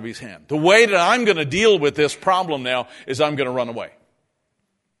escape out of his hand. The way that I'm going to deal with this problem now is I'm going to run away.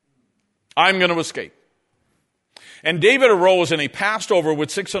 I'm going to escape. And David arose, and he passed over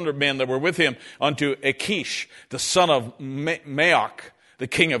with 600 men that were with him unto Achish, the son of Maoch, the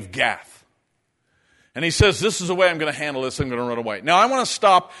king of Gath. And he says, this is the way I'm going to handle this. I'm going to run away. Now, I want to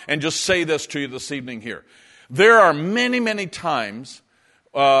stop and just say this to you this evening here. There are many, many times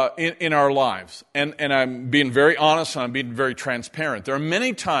in our lives, and I'm being very honest and I'm being very transparent. There are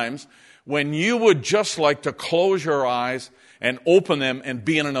many times when you would just like to close your eyes and open them and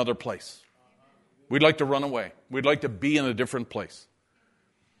be in another place. We'd like to run away. We'd like to be in a different place.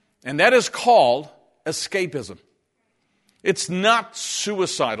 And that is called escapism. It's not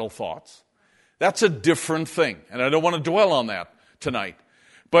suicidal thoughts. That's a different thing. And I don't want to dwell on that tonight.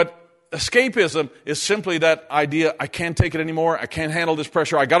 But escapism is simply that idea, I can't take it anymore. I can't handle this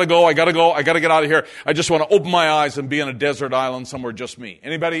pressure. I got to go. I got to get out of here. I just want to open my eyes and be on a desert island somewhere, just me.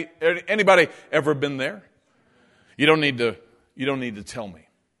 Anybody ever been there? You don't need to tell me.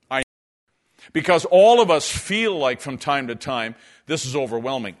 Because all of us feel like from time to time, this is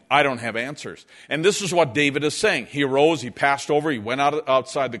overwhelming. I don't have answers. And this is what David is saying. He arose, he passed over, he went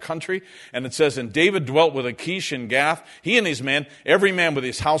outside the country, and it says, and David dwelt with Achish in Gath, he and his men, every man with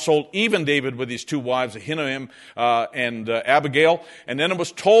his household, even David with his two wives, Ahinoam and Abigail. And then it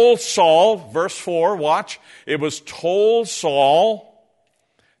was told Saul, verse 4, watch, it was told Saul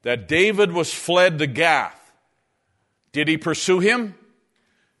that David was fled to Gath. Did he pursue him?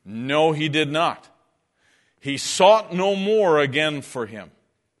 No, he did not. He sought no more again for him.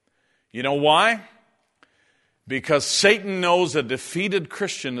 You know why? Because Satan knows a defeated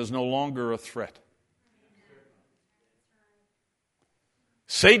Christian is no longer a threat.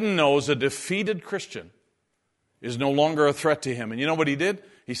 Satan knows a defeated Christian is no longer a threat to him. And you know what he did?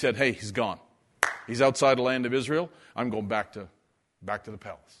 He said, hey, he's gone. He's outside the land of Israel. I'm going back to the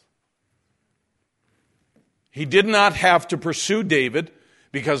palace. He did not have to pursue David,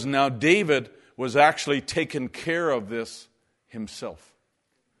 because now David was actually taking care of this himself.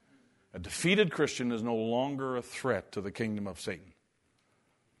 A defeated Christian is no longer a threat to the kingdom of Satan.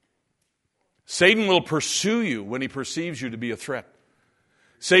 Satan will pursue you when he perceives you to be a threat.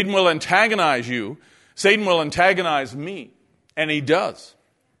 Satan will antagonize you. Satan will antagonize me. And he does.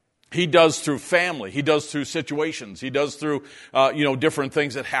 He does through family. He does through situations. He does through, different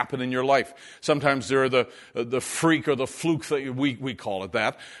things that happen in your life. Sometimes they're the freak or the fluke thing. We call it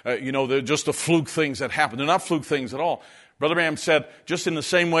that. They're just the fluke things that happen. They're not fluke things at all. Brother Branham said, just in the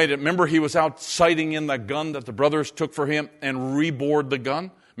same way that, remember he was out sighting in the gun that the brothers took for him and rebored the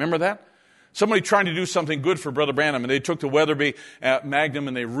gun? Remember that? Somebody trying to do something good for Brother Branham, and they took the Weatherby Magnum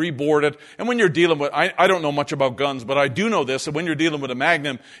and they rebored it. And when you're dealing with, I don't know much about guns, but I do know this, that when you're dealing with a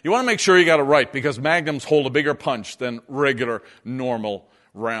Magnum, you want to make sure you got it right, because Magnums hold a bigger punch than regular, normal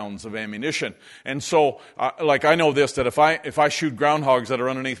rounds of ammunition. And so, I know this, that if I shoot groundhogs that are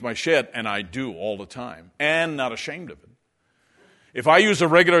underneath my shed, and I do all the time, and not ashamed of it, if I use a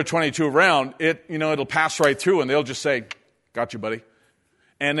regular 22 round, it'll pass right through, and they'll just say, "Got you, buddy."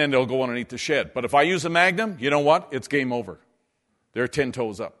 And then they'll go underneath the shed. But if I use a Magnum, you know what? It's game over. They're 10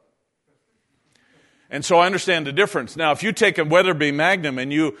 toes up. And so I understand the difference. Now, if you take a Weatherby Magnum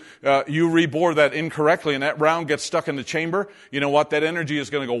and you rebore that incorrectly and that round gets stuck in the chamber, you know what? That energy is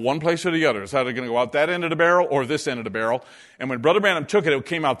going to go one place or the other. It's either going to go out that end of the barrel or this end of the barrel. And when Brother Branham took it, it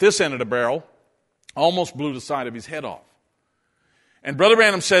came out this end of the barrel, almost blew the side of his head off. And Brother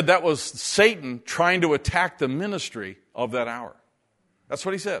Branham said that was Satan trying to attack the ministry of that hour. That's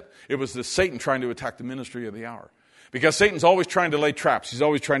what he said. It was the Satan trying to attack the ministry of the hour. Because Satan's always trying to lay traps. He's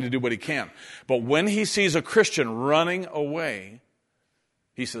always trying to do what he can. But when he sees a Christian running away,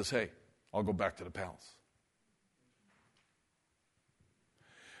 he says, "Hey, I'll go back to the palace."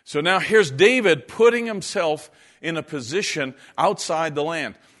 So now here's David putting himself in a position outside the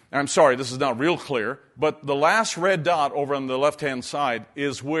land. I'm sorry, this is not real clear, but the last red dot over on the left-hand side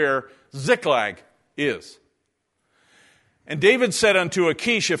is where Ziklag is. And David said unto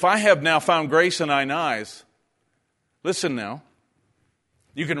Achish, "If I have now found grace in thine eyes," listen now,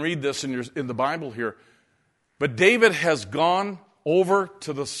 you can read this in the Bible here, but David has gone over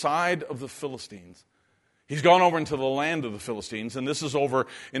to the side of the Philistines. He's gone over into the land of the Philistines, and this is over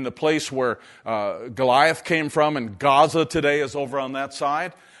in the place where Goliath came from, and Gaza today is over on that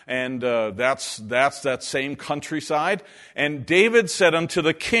side, and that's that same countryside. And David said unto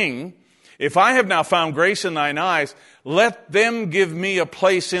the king, "If I have now found grace in thine eyes, let them give me a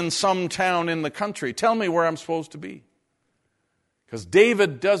place in some town in the country. Tell me where I'm supposed to be." Because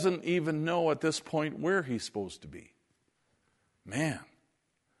David doesn't even know at this point where he's supposed to be. Man,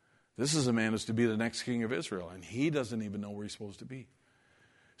 this is a man who's to be the next king of Israel, and he doesn't even know where he's supposed to be.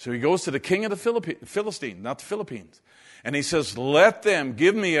 So he goes to the king of the Philistines, not the Philippines, and he says, "Let them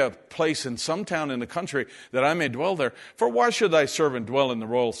give me a place in some town in the country that I may dwell there. For why should thy servant dwell in the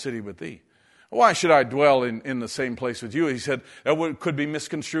royal city with thee? Why should I dwell in the same place with you?" He said, that could be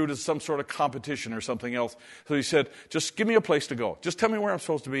misconstrued as some sort of competition or something else. So he said, "Just give me a place to go. Just tell me where I'm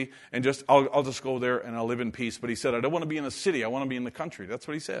supposed to be, and I'll just go there and I'll live in peace." But he said, "I don't want to be in a city. I want to be in the country." That's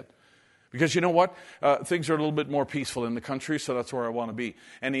what he said. Because you know what? Things are a little bit more peaceful in the country, so that's where I want to be.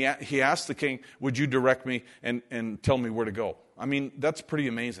 And he asked the king, "Would you direct me and tell me where to go?" I mean, that's pretty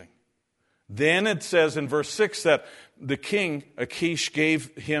amazing. Then it says in verse 6 that the king, Achish,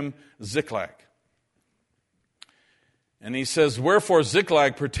 gave him Ziklag. And he says, "Wherefore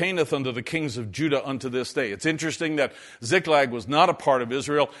Ziklag pertaineth unto the kings of Judah unto this day." It's interesting that Ziklag was not a part of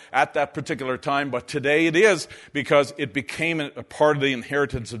Israel at that particular time, but today it is, because it became a part of the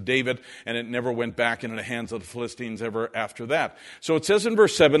inheritance of David, and it never went back into the hands of the Philistines ever after that. So it says in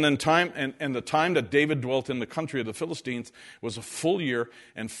verse 7, and the time that David dwelt in the country of the Philistines was a full year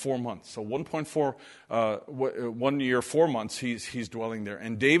and 4 months. So 1 year, 4 months, he's dwelling there.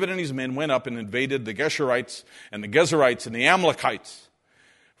 And David and his men went up and invaded the Geshurites and the Gezerites and the Amalekites.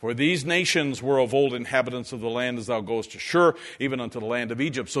 For these nations were of old inhabitants of the land as thou goest to Shur, even unto the land of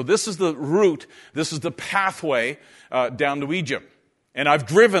Egypt. So this is the route, this is the pathway down to Egypt. And I've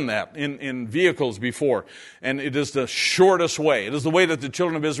driven that in vehicles before. And it is the shortest way. It is the way that the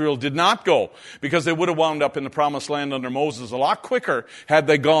children of Israel did not go, because they would have wound up in the promised land under Moses a lot quicker had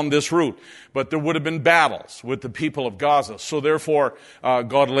they gone this route. But there would have been battles with the people of Gaza. So therefore,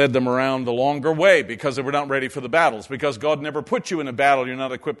 God led them around the longer way, because they were not ready for the battles. Because God never put you in a battle you're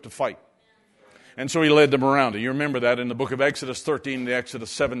not equipped to fight. And so he led them around. And you remember that in the book of Exodus 13 and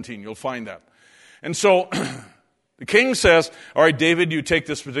Exodus 17. You'll find that. And so the king says, "All right, David, you take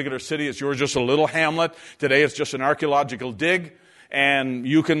this particular city. It's yours, just a little hamlet. Today it's just an archaeological dig, and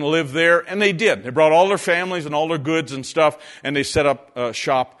you can live there." And they did. They brought all their families and all their goods and stuff, and they set up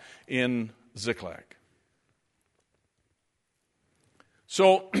shop in Ziklag.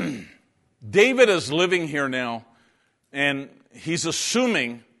 So David is living here now, and he's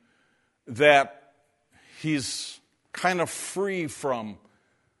assuming that he's kind of free from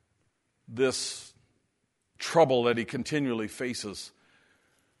this trouble that he continually faces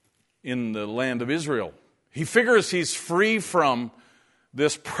in the land of Israel. He figures he's free from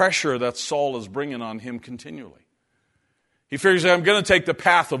this pressure that Saul is bringing on him continually. He figures, I'm going to take the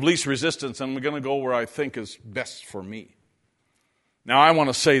path of least resistance and I'm going to go where I think is best for me. Now, I want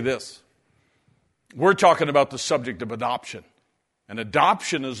to say this. We're talking about the subject of adoption. And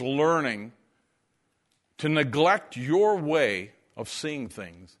adoption is learning to neglect your way of seeing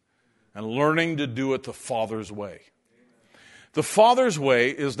things and learning to do it the Father's way. The Father's way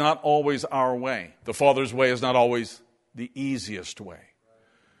is not always our way. The Father's way is not always the easiest way.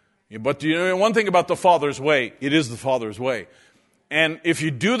 But you know one thing about the Father's way, it is the Father's way. And if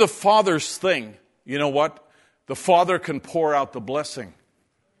you do the Father's thing, you know what? The Father can pour out the blessing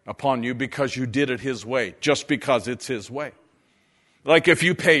upon you because you did it His way, just because it's His way. Like if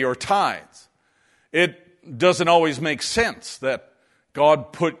you pay your tithes, it doesn't always make sense that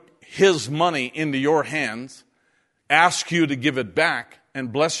God put His money into your hands, asks you to give it back,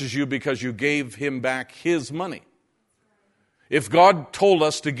 and blesses you because you gave Him back His money. If God told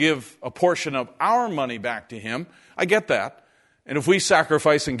us to give a portion of our money back to Him, I get that. And if we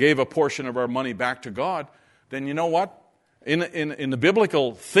sacrifice and gave a portion of our money back to God, then you know what? In the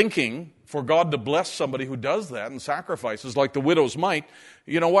biblical thinking, for God to bless somebody who does that and sacrifices like the widow's mite,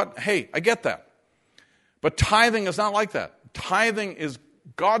 you know what? Hey, I get that. But tithing is not like that. Tithing is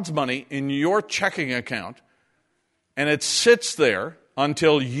God's money in your checking account, and it sits there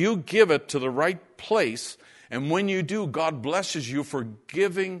until you give it to the right place. And when you do, God blesses you for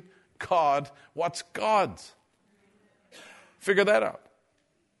giving God what's God's. Figure that out.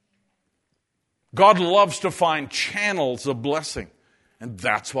 God loves to find channels of blessing, and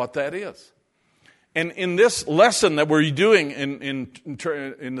that's what that is. And in this lesson that we're doing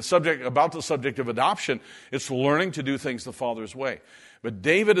in the subject about the subject of adoption, it's learning to do things the Father's way. But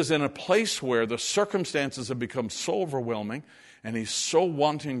David is in a place where the circumstances have become so overwhelming, and he's so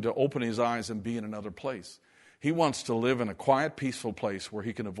wanting to open his eyes and be in another place. He wants to live in a quiet, peaceful place where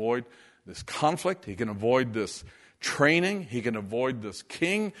he can avoid this conflict, he can avoid this training, he can avoid this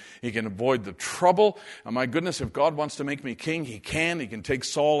king, he can avoid the trouble. And my goodness, if God wants to make me king, he can take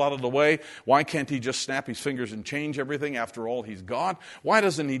Saul out of the way. Why can't he just snap his fingers and change everything? After all, he's God. Why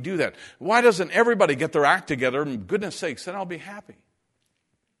doesn't he do that? Why doesn't everybody get their act together? And goodness sakes, then I'll be happy.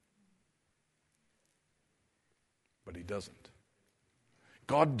 But he doesn't.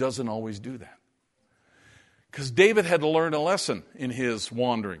 God doesn't always do that. Because David had to learn a lesson in his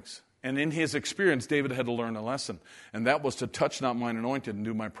wanderings. And in his experience, David had to learn a lesson. And that was to touch not mine anointed and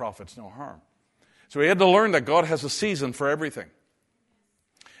do my prophets no harm. So he had to learn that God has a season for everything.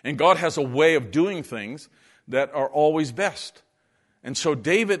 And God has a way of doing things that are always best. And so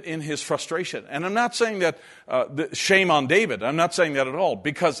David, in his frustration, and I'm not saying that shame on David. I'm not saying that at all.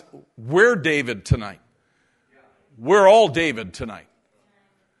 Because we're David tonight. We're all David tonight.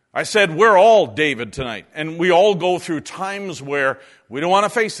 I said we're all David tonight, and we all go through times where we don't want to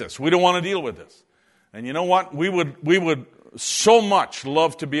face this. We don't want to deal with this. And you know what? We would so much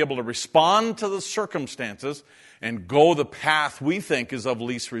love to be able to respond to the circumstances and go the path we think is of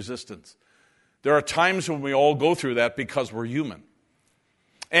least resistance. There are times when we all go through that because we're human.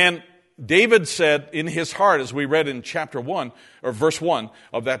 And David said in his heart, as we read in chapter 1, or verse 1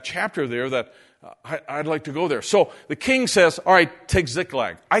 of that chapter there, that I'd like to go there. So the king says, all right, take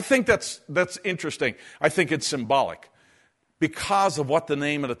Ziklag. I think that's interesting. I think it's symbolic because of what the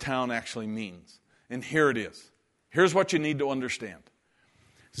name of the town actually means. And here it is. Here's what you need to understand.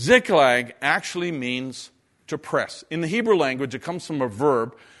 Ziklag actually means to press. In the Hebrew language, it comes from a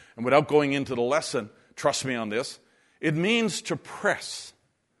verb, and without going into the lesson, trust me on this, it means to press,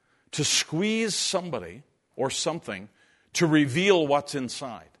 to squeeze somebody or something to reveal what's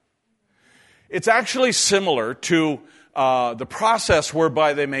inside. It's actually similar to the process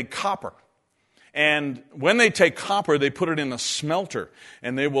whereby they make copper. And when they take copper, they put it in a smelter,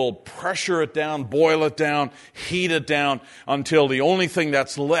 and they will pressure it down, boil it down, heat it down, until the only thing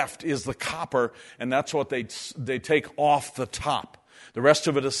that's left is the copper, and that's what they take off the top. The rest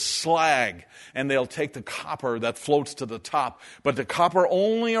of it is slag, and they'll take the copper that floats to the top. But the copper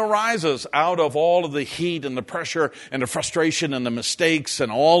only arises out of all of the heat and the pressure and the frustration and the mistakes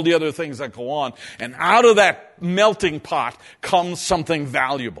and all the other things that go on. And out of that melting pot comes something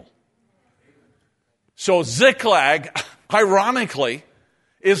valuable. So Ziklag, ironically,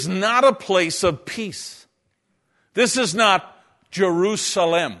 is not a place of peace. This is not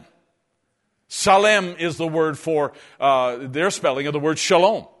Jerusalem. Salem is the word for their spelling of the word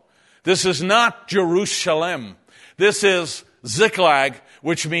shalom. This is not Jerusalem. This is Ziklag,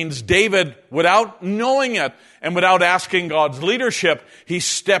 which means David, without knowing it and without asking God's leadership, he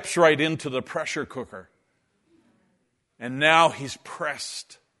steps right into the pressure cooker. And now he's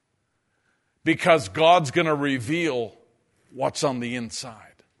pressed because God's going to reveal what's on the inside.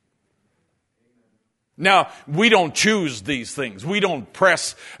 Now, we don't choose these things. We don't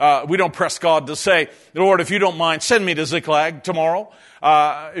press God to say, Lord, if you don't mind, send me to Ziklag tomorrow.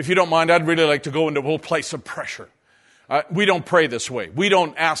 If you don't mind, I'd really like to go into a place of pressure. We don't pray this way. We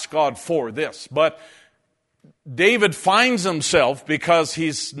don't ask God for this. But David finds himself, because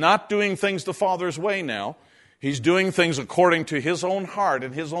he's not doing things the Father's way now. He's doing things according to his own heart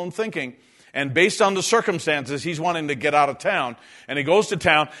and his own thinking. And based on the circumstances, he's wanting to get out of town. And he goes to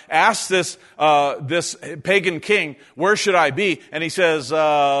town, asks this pagan king, where should I be? And he says,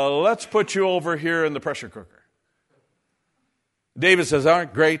 let's put you over here in the pressure cooker. David says, all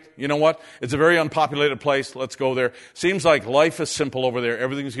right, great. You know what? It's a very unpopulated place. Let's go there. Seems like life is simple over there.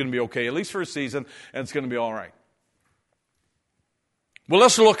 Everything's going to be okay, at least for a season, and it's going to be all right. Well,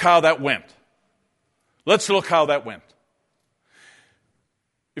 let's look how that went. Let's look how that went.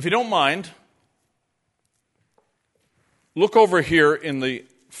 If you don't mind, look over here in the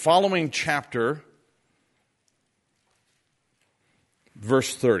following chapter,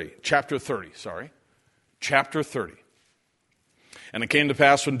 verse 30. Chapter 30. And it came to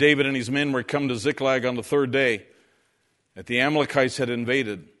pass when David and his men were come to Ziklag on the third day, that the Amalekites had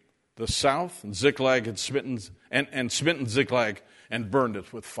invaded the south, and Ziklag had smitten Ziklag and burned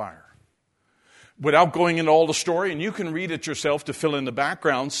it with fire. Without going into all the story, and you can read it yourself to fill in the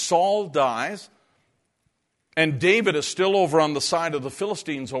background, Saul dies, and David is still over on the side of the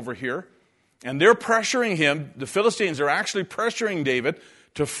Philistines over here, and they're pressuring him. The Philistines are actually pressuring David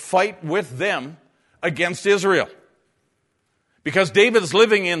to fight with them against Israel. Because David's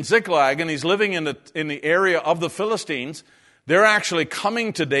living in Ziklag, and he's living in the area of the Philistines, they're actually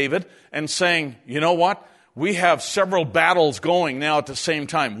coming to David and saying, you know what? We have several battles going now at the same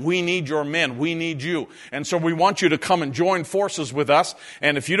time. We need your men. We need you. And so we want you to come and join forces with us.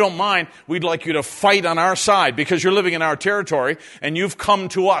 And if you don't mind, we'd like you to fight on our side because you're living in our territory and you've come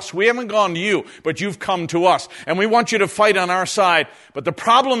to us. We haven't gone to you, but you've come to us. And we want you to fight on our side. But the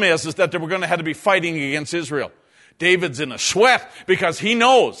problem is that we're going to have to be fighting against Israel. David's in a sweat because he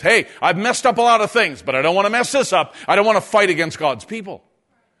knows, hey, I've messed up a lot of things, but I don't want to mess this up. I don't want to fight against God's people.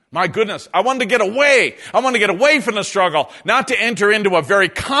 My goodness, I wanted to get away. I want to get away from the struggle, not to enter into a very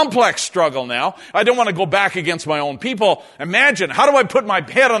complex struggle now. I don't want to go back against my own people. Imagine, how do I put my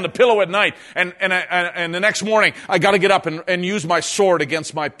head on the pillow at night and the next morning I got to get up and use my sword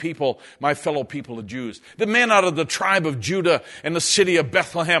against my people, my fellow people, the Jews. The men out of the tribe of Judah and the city of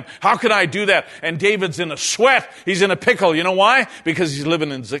Bethlehem. How could I do that? And David's in a sweat. He's in a pickle. You know why? Because he's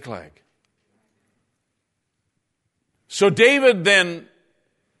living in Ziklag. So David then,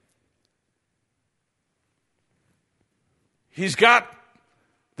 he's got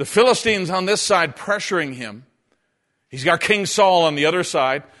the Philistines on this side pressuring him. He's got King Saul on the other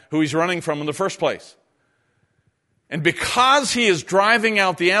side, who he's running from in the first place. And because he is driving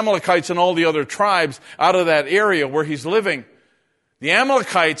out the Amalekites and all the other tribes out of that area where he's living, the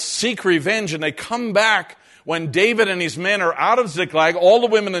Amalekites seek revenge, and they come back when David and his men are out of Ziklag. All the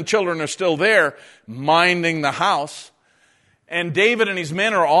women and children are still there, minding the house. And David and his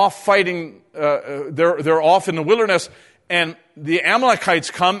men are off fighting. They're off in the wilderness. And the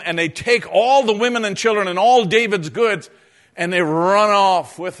Amalekites come and they take all the women and children and all David's goods and they run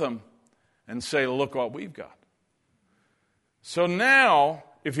off with them and say, look what we've got. So now,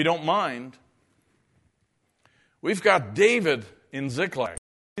 if you don't mind, we've got David in Ziklag.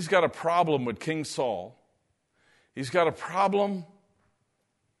 He's got a problem with King Saul. He's got a problem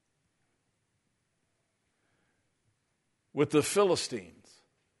with the Philistines.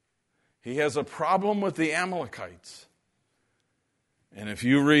 He has a problem with the Amalekites. And if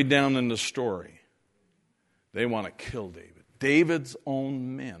you read down in the story, they want to kill David. David's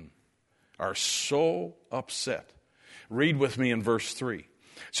own men are so upset. Read with me in verse 3.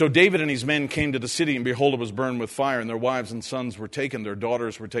 So David and his men came to the city, and behold, it was burned with fire, and their wives and sons were taken, their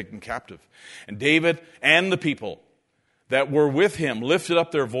daughters were taken captive. And David and the people that were with him lifted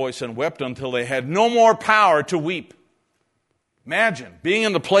up their voice and wept until they had no more power to weep. Imagine being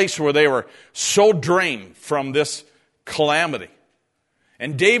in the place where they were so drained from this calamity.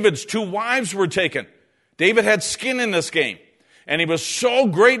 And David's 2 wives were taken. David had skin in this game. And he was so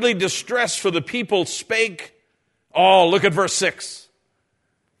greatly distressed, for the people spake. Oh, look at verse 6.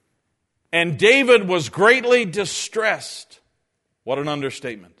 And David was greatly distressed. What an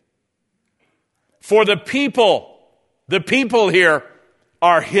understatement. For the people here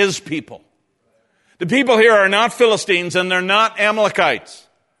are his people. The people here are not Philistines and they're not Amalekites.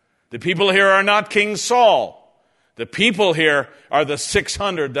 The people here are not King Saul. The people here are the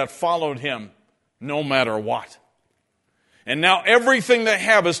 600 that followed him no matter what. And now everything they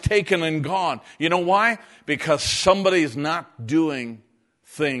have is taken and gone. You know why? Because somebody's not doing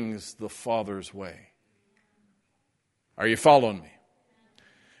things the Father's way. Are you following me?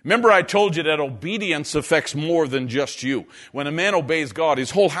 Remember I told you that obedience affects more than just you. When a man obeys God, his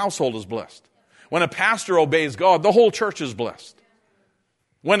whole household is blessed. When a pastor obeys God, the whole church is blessed.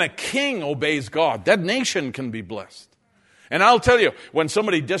 When a king obeys God, that nation can be blessed. And I'll tell you, when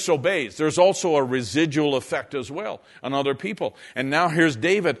somebody disobeys, there's also a residual effect as well on other people. And now here's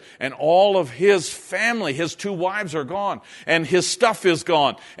David, and all of his family, his 2 wives are gone, and his stuff is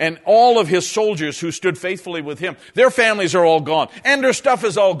gone, and all of his soldiers who stood faithfully with him, their families are all gone, and their stuff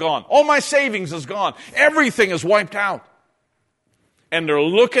is all gone. All my savings is gone. Everything is wiped out. And they're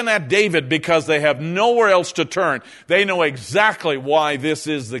looking at David because they have nowhere else to turn. They know exactly why this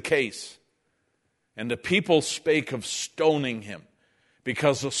is the case. And the people spake of stoning him,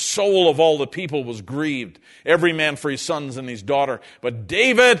 because the soul of all the people was grieved, every man for his sons and his daughter. But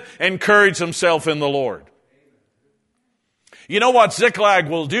David encouraged himself in the Lord. You know what Ziklag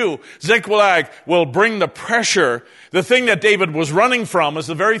will do? Ziklag will bring the pressure. The thing that David was running from is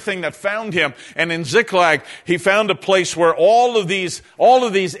the very thing that found him. And in Ziklag, he found a place where all of these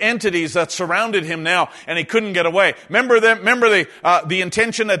entities that surrounded him now, and he couldn't get away. Remember the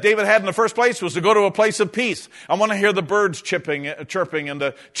intention that David had in the first place was to go to a place of peace. I want to hear the birds chirping, and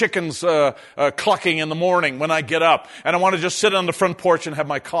the chickens clucking in the morning when I get up. And I want to just sit on the front porch and have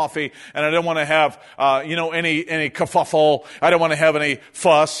my coffee. And I don't want to have, any kerfuffle. I don't want to have any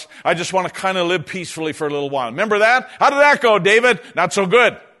fuss. I just want to kind of live peacefully for a little while. Remember that? How did that go, David? Not so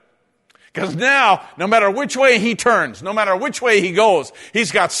good. Because now, no matter which way he turns, no matter which way he goes,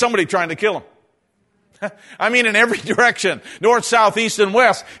 he's got somebody trying to kill him. I mean, in every direction, north, south, east, and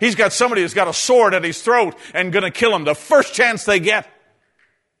west, he's got somebody who's got a sword at his throat and going to kill him the first chance they get.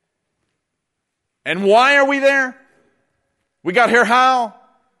 And why are we there? We got here how?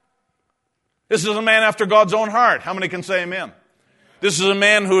 This is a man after God's own heart. How many can say amen? This is a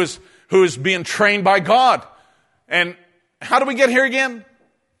man who is being trained by God. And how do we get here again?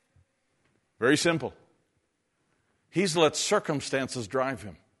 Very simple. He's let circumstances drive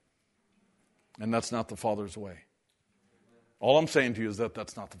him. And that's not the Father's way. All I'm saying to you is that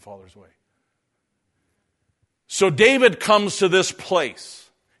that's not the Father's way. So David comes to this place.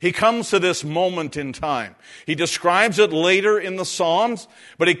 He comes to this moment in time. He describes it later in the Psalms,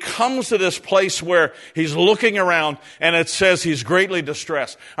 but he comes to this place where he's looking around and it says he's greatly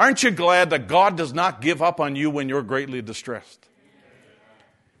distressed. Aren't you glad that God does not give up on you when you're greatly distressed?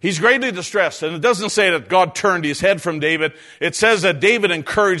 He's greatly distressed, and it doesn't say that God turned his head from David. It says that David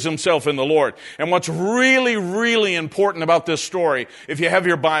encouraged himself in the Lord. And what's really, really important about this story, if you have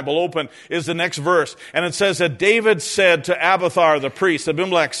your Bible open, is the next verse. And it says that David said to Abiathar the priest,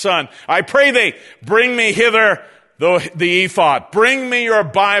 Abimelech's son, I pray thee, bring me hither the ephod. Bring me your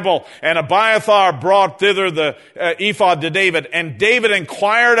Bible. And Abiathar brought thither the ephod to David. And David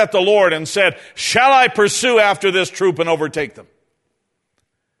inquired at the Lord and said, shall I pursue after this troop and overtake them?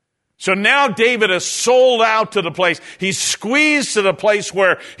 So now David is sold out to the place. He's squeezed to the place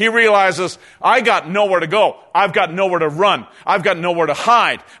where he realizes, I got nowhere to go. I've got nowhere to run. I've got nowhere to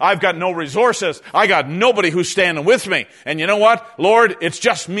hide. I've got no resources. I got nobody who's standing with me. And you know what? Lord, it's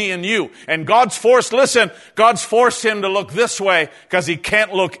just me and you. And God's forced him to look this way because he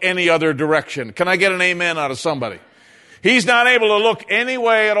can't look any other direction. Can I get an amen out of somebody? He's not able to look any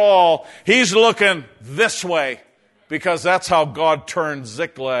way at all. He's looking this way because that's how God turned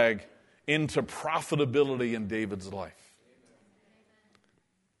Ziklag into profitability in David's life.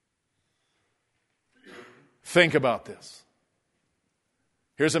 Think about this.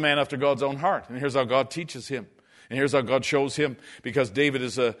 Here's a man after God's own heart, and here's how God teaches him, and here's how God shows him, because David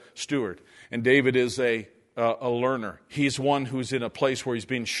is a steward, and David is a learner. He's one who's in a place where he's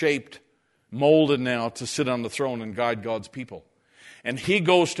being shaped, molded now to sit on the throne and guide God's people. And he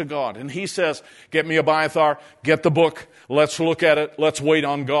goes to God and he says, get me Abiathar, get the book, let's look at it, let's wait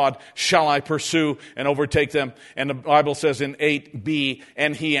on God. Shall I pursue and overtake them? And the Bible says in 8b,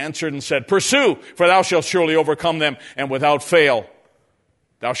 and he answered and said, pursue, for thou shalt surely overcome them, and without fail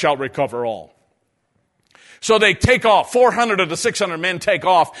thou shalt recover all. So they take off, 400 of the 600 men take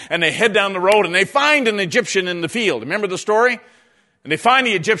off, and they head down the road and they find an Egyptian in the field. Remember the story? And they find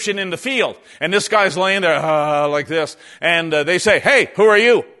the Egyptian in the field. And this guy's laying there like this. And they say, hey, who are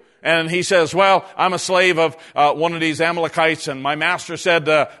you? And he says, well, I'm a slave of one of these Amalekites. And my master said,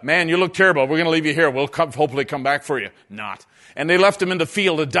 man, you look terrible. We're going to leave you here. We'll hopefully come back for you. Not. And they left him in the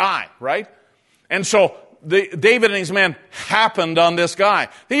field to die, right? And so David and his men happened on this guy.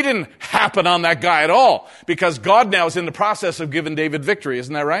 He didn't happen on that guy at all, because God now is in the process of giving David victory.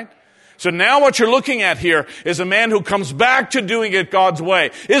 Isn't that right? So now what you're looking at here is a man who comes back to doing it God's way.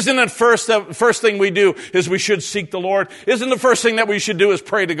 Isn't it the first thing we do is we should seek the Lord? Isn't the first thing that we should do is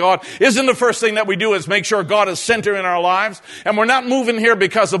pray to God? Isn't the first thing that we do is make sure God is center in our lives? And we're not moving here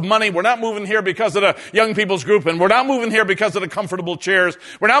because of money. We're not moving here because of the young people's group. And we're not moving here because of the comfortable chairs.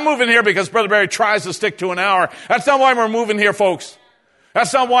 We're not moving here because Brother Barry tries to stick to an hour. That's not why we're moving here, folks.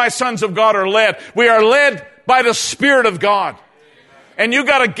 That's not why sons of God are led. We are led by the Spirit of God. And you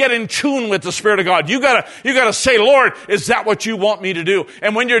got to get in tune with the Spirit of God. You got to say, Lord, is that what you want me to do?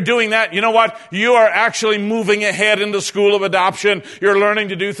 And when you're doing that, you know what? You are actually moving ahead in the school of adoption. You're learning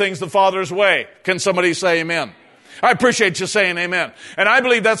to do things the Father's way. Can somebody say amen? I appreciate you saying amen. And I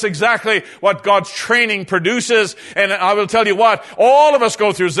believe that's exactly what God's training produces. And I will tell you what, all of us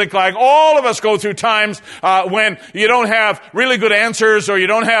go through Ziklag. All of us go through times when you don't have really good answers, or you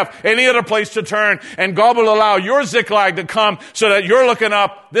don't have any other place to turn. And God will allow your Ziklag to come so that you're looking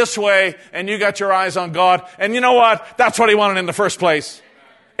up this way and you got your eyes on God. And you know what? That's what He wanted in the first place.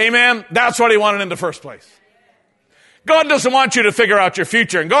 Amen? That's what He wanted in the first place. God doesn't want you to figure out your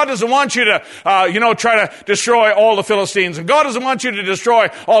future. And God doesn't want you to, try to destroy all the Philistines. And God doesn't want you to destroy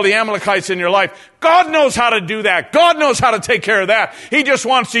all the Amalekites in your life. God knows how to do that. God knows how to take care of that. He just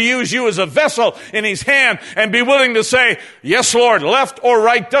wants to use you as a vessel in His hand and be willing to say, yes, Lord, left or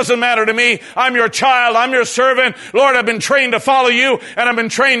right, doesn't matter to me. I'm your child. I'm your servant. Lord, I've been trained to follow you, and I've been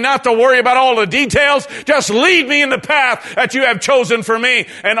trained not to worry about all the details. Just lead me in the path that you have chosen for me.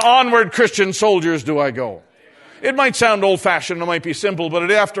 And onward, Christian soldiers, do I go. It might sound old-fashioned, it might be simple, but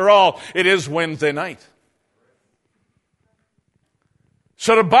after all, it is Wednesday night.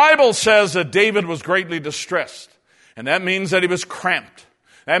 So the Bible says that David was greatly distressed, and that means that he was cramped.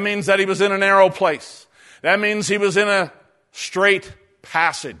 That means that he was in a narrow place. That means he was in a straight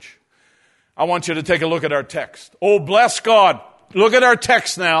passage. I want you to take a look at our text. Oh, bless God. Look at our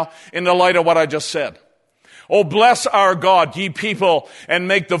text now in the light of what I just said. Oh, bless our God, ye people, and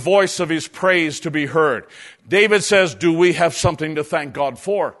make the voice of His praise to be heard. David says, do we have something to thank God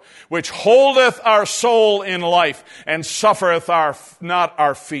for? Which holdeth our soul in life, and suffereth not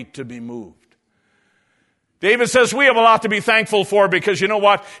our feet to be moved. David says we have a lot to be thankful for, because you know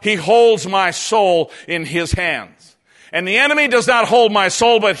what? He holds my soul in His hands. And the enemy does not hold my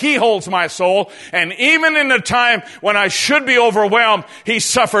soul, but he holds my soul. And even in the time when I should be overwhelmed, He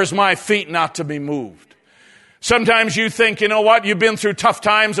suffers my feet not to be moved. Sometimes you think, you know what, you've been through tough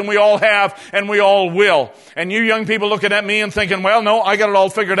times, and we all have, and we all will. And you young people looking at me and thinking, well, no, I got it all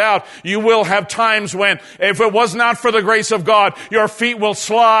figured out. You will have times when, if it was not for the grace of God, your feet will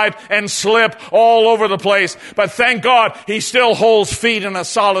slide and slip all over the place. But thank God, He still holds feet in a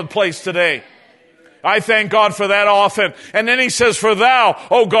solid place today. I thank God for that often. And then He says, for Thou,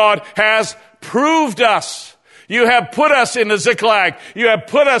 O God, has proved us. You have put us in the Ziklag. You have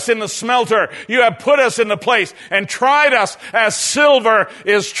put us in the smelter. You have put us in the place and tried us as silver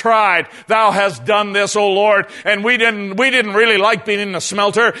is tried. Thou hast done this, O Lord. And we didn't really like being in the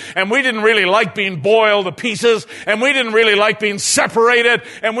smelter, and we didn't really like being boiled to pieces, and we didn't really like being separated,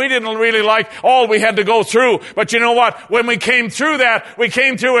 and we didn't really like all we had to go through. But you know what? When we came through that, we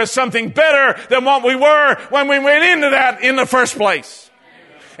came through as something better than what we were when we went into that in the first place.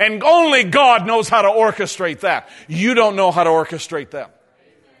 And only God knows how to orchestrate that. You don't know how to orchestrate that.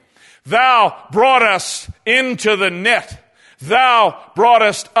 Thou brought us into the net. Thou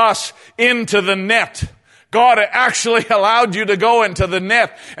broughtest us into the net. God actually allowed you to go into the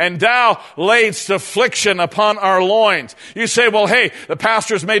net, and Thou laidst affliction upon our loins. You say, well, hey, the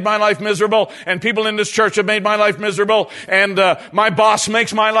pastor's made my life miserable, and people in this church have made my life miserable, and my boss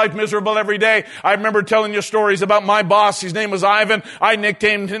makes my life miserable every day. I remember telling you stories about my boss. His name was Ivan. I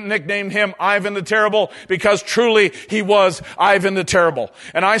nicknamed him Ivan the Terrible, because truly he was Ivan the Terrible.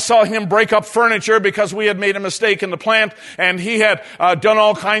 And I saw him break up furniture because we had made a mistake in the plant, and he had done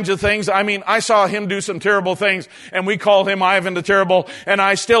all kinds of things. I mean, I saw him do some terrible things, and we called him Ivan the Terrible, and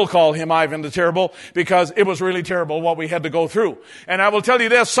I still call him Ivan the Terrible, because it was really terrible what we had to go through. And I will tell you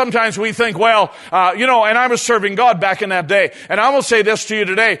this, sometimes we think, well, and I was serving God back in that day, and I will say this to you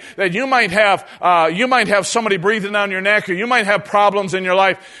today, that you might have somebody breathing down your neck, or you might have problems in your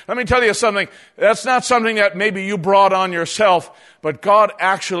life. Let me tell you something, that's not something that maybe you brought on yourself, but God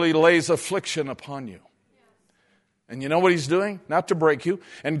actually lays affliction upon you. And you know what He's doing? Not to break you.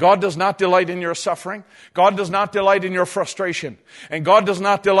 And God does not delight in your suffering. God does not delight in your frustration. And God does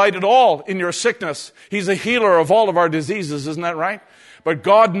not delight at all in your sickness. He's a healer of all of our diseases, isn't that right? But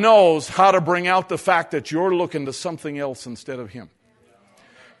God knows how to bring out the fact that you're looking to something else instead of Him.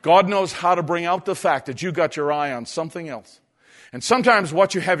 God knows how to bring out the fact that you got your eye on something else. And sometimes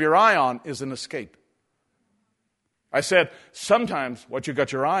what you have your eye on is an escape. I said, sometimes what you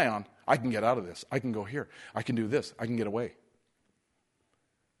got your eye on, I can get out of this. I can go here. I can do this. I can get away.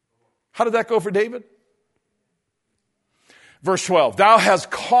 How did that go for David? Verse 12, thou hast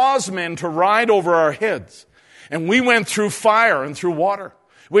caused men to ride over our heads, and we went through fire and through water.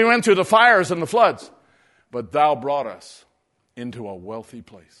 We went through the fires and the floods, but thou brought us into a wealthy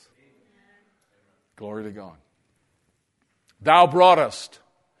place. Glory to God. Thou brought us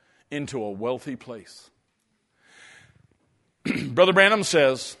into a wealthy place. Brother Branham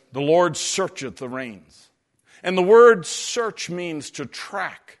says, the Lord searcheth the reins. And the word search means to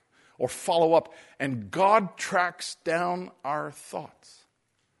track or follow up. And God tracks down our thoughts.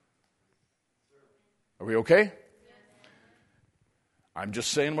 Are we okay? I'm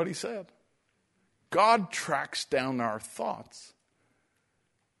just saying what he said. God tracks down our thoughts,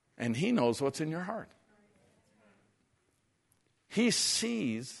 and he knows what's in your heart. He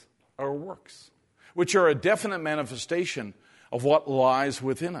sees our works, which are a definite manifestation of what lies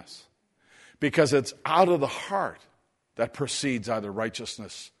within us, because it's out of the heart that proceeds either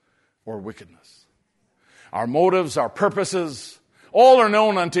righteousness or wickedness. Our motives, our purposes, all are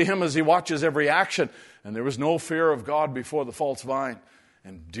known unto him as he watches every action, and there is no fear of God before the false vine,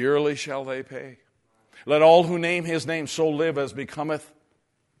 and dearly shall they pay. Let all who name his name so live as becometh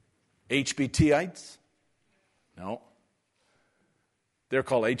HBTites. No. They're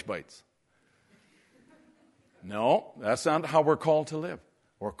called H-bites. No, that's not how we're called to live.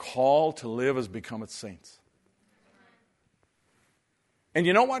 We're called to live as becometh saints. And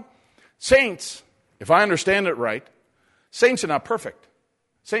you know what? Saints, if I understand it right, saints are not perfect.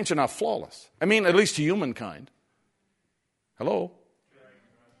 Saints are not flawless. I mean, at least to humankind. Hello?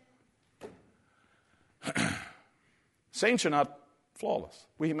 Saints are not flawless.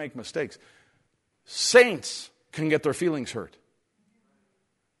 We make mistakes. Saints can get their feelings hurt.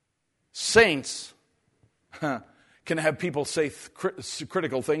 Saints can have people say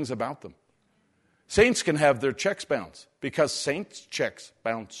critical things about them. Saints can have their checks bounce, because saints' checks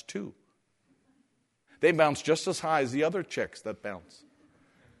bounce too. They bounce just as high as the other checks that bounce.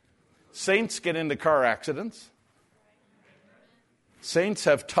 Saints get into car accidents. Saints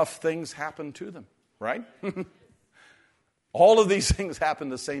have tough things happen to them, right? All of these things happen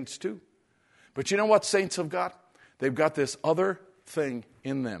to saints too. But you know what saints have got? They've got this other thing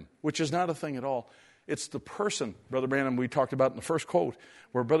in them, which is not a thing at all. It's the person, Brother Branham, we talked about in the first quote,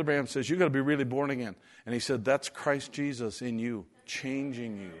 where Brother Branham says, you've got to be really born again. And he said, that's Christ Jesus in you,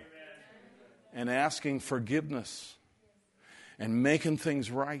 changing you, and asking forgiveness, and making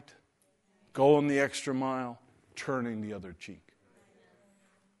things right, going the extra mile, turning the other cheek.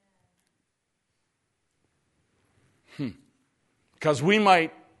 Because we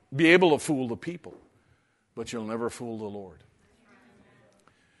might be able to fool the people, but you'll never fool the Lord.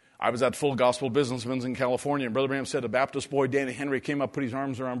 I was at Full Gospel Businessmen's in California, and Brother Branham said a Baptist boy, Danny Henry, came up, put his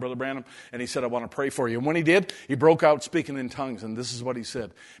arms around Brother Branham, and he said, I want to pray for you. And when he did, he broke out speaking in tongues, and this is what he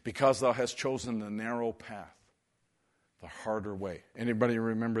said: because thou hast chosen the narrow path, the harder way. Anybody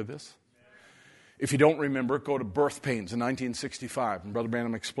remember this? If you don't remember, go to Birth Pains in 1965, and Brother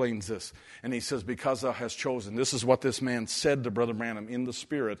Branham explains this. And he says, because thou hast chosen, this is what this man said to Brother Branham in the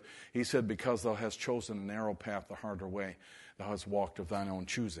Spirit. He said, because thou hast chosen the narrow path, the harder way, thou hast walked of thine own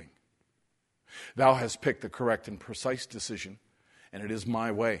choosing. Thou hast picked the correct and precise decision, and it is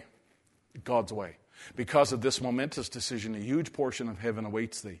my way, God's way. Because of this momentous decision, a huge portion of heaven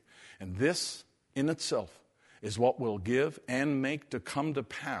awaits thee. And this in itself is what will give and make to come to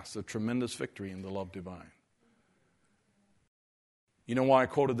pass a tremendous victory in the love divine. You know why I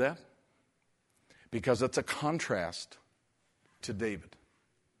quoted that? Because it's a contrast to David.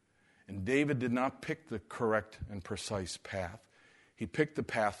 And David did not pick the correct and precise path. He picked the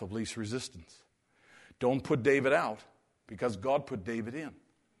path of least resistance. Don't put David out, because God put David in.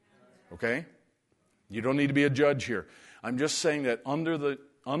 Okay? You don't need to be a judge here. I'm just saying that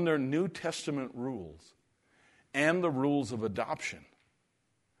under New Testament rules and the rules of adoption,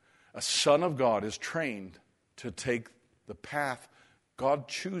 a son of God is trained to take the path God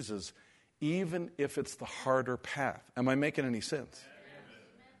chooses, even if it's the harder path. Am I making any sense?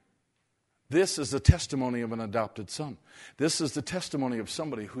 This is the testimony of an adopted son. This is the testimony of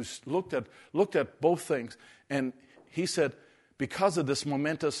somebody who's looked at both things, and he said, because of this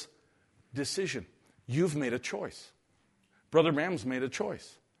momentous decision, you've made a choice. Brother Branham's made a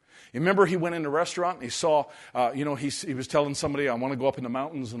choice. You remember he went in a restaurant and he saw, he was telling somebody, I want to go up in the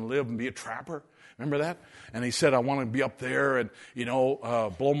mountains and live and be a trapper. Remember that? And he said, I want to be up there and,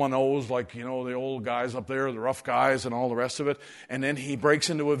 blow my nose like, the old guys up there, the rough guys and all the rest of it. And then he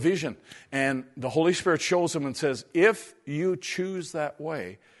breaks into a vision. And the Holy Spirit shows him and says, if you choose that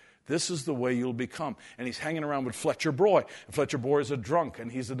way, this is the way you'll become. And he's hanging around with Fletcher Boy. And Fletcher Boy is a drunk,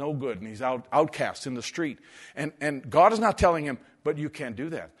 and he's a no good, and he's outcast in the street. And God is not telling him, but you can't do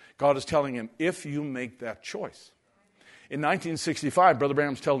that. God is telling him, if you make that choice. In 1965, Brother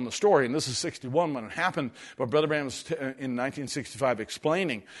Branham's telling the story, and this is 61 when it happened, but Brother Branham's in 1965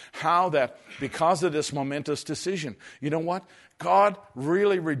 explaining how that because of this momentous decision, you know what? God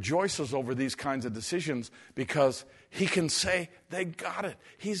really rejoices over these kinds of decisions because he can say, they got it.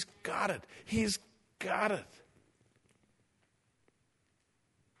 He's got it. He's got it.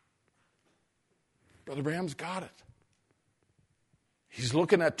 Brother Branham's got it. He's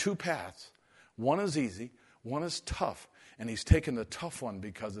looking at two paths. One is easy, one is tough. And he's taken the tough one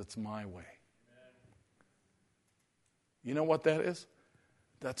because it's my way. You know what that is?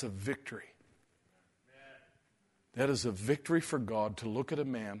 That's a victory. That is a victory for God to look at a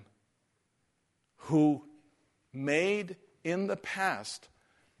man who made in the past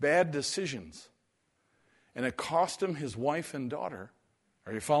bad decisions. And it cost him his wife and daughter.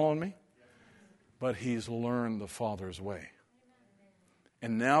 Are you following me? But he's learned the Father's way.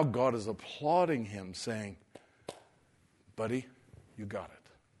 And now God is applauding him, saying, buddy, you got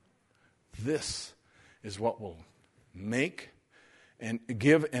it. This is what will make and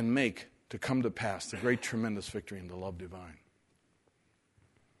give and make to come to pass the great, tremendous victory in the love divine.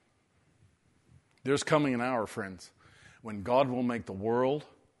 There's coming an hour, friends, when God will make the world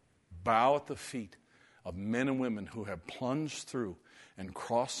bow at the feet of men and women who have plunged through and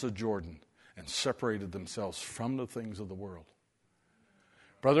crossed the Jordan and separated themselves from the things of the world.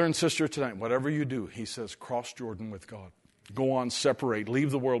 Brother and sister, tonight, whatever you do, he says, cross Jordan with God. Go on, separate,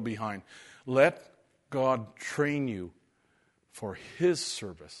 leave the world behind. Let God train you for his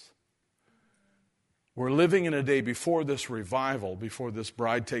service. We're living in a day before this revival, before this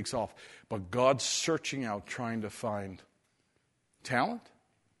bride takes off, but God's searching out, trying to find talent.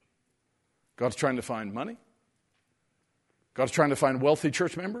 God's trying to find money. God's trying to find wealthy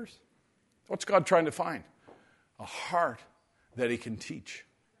church members. What's God trying to find? A heart that he can teach.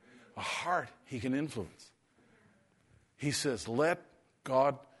 A heart he can influence. He says, let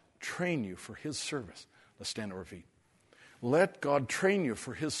God train you for his service. Let's stand to our feet. Let God train you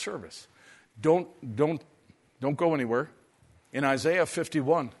for his service. Don't go anywhere. In Isaiah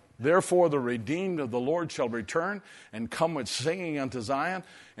 51, therefore the redeemed of the Lord shall return and come with singing unto Zion,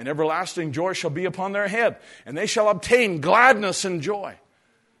 and everlasting joy shall be upon their head. And they shall obtain gladness and joy,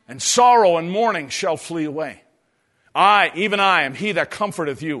 and sorrow and mourning shall flee away. I, even I, am he that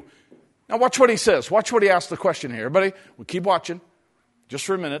comforteth you. Now watch what he says. Watch what he asks the question here. Everybody, we'll keep watching just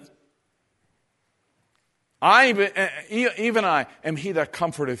for a minute. Even I am he that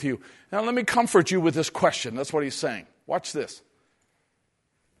comforteth you. Now let me comfort you with this question. That's what he's saying. Watch this.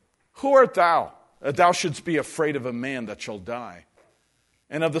 Who art thou, that thou shouldst be afraid of a man that shall die,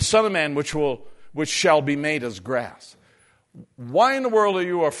 and of the Son of Man which shall be made as grass? Why in the world are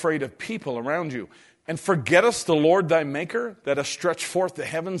you afraid of people around you? And forgettest the Lord thy Maker, that has stretched forth the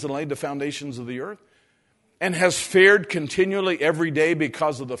heavens and laid the foundations of the earth, and has feared continually every day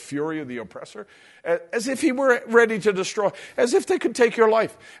because of the fury of the oppressor? As if he were ready to destroy, as if they could take your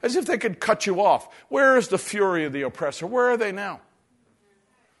life, as if they could cut you off. Where is the fury of the oppressor? Where are they now?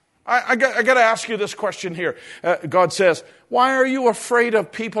 I got to ask you this question here. God says, why are you afraid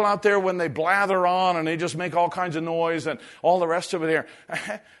of people out there when they blather on and they just make all kinds of noise and all the rest of it here?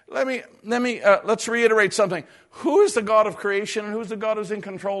 Let's reiterate something. Who is the God of creation, and who's the God who's in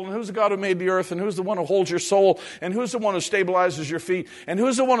control, and who's the God who made the earth, and who's the one who holds your soul, and who's the one who stabilizes your feet, and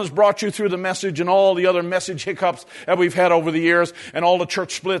who's the one who's brought you through the message and all the other message hiccups that we've had over the years, and all the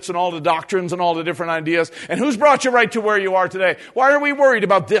church splits and all the doctrines and all the different ideas, and who's brought you right to where you are today? Why are we worried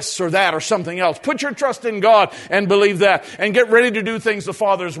about this or that or something else? Put your trust in God and believe that, and get ready to do things the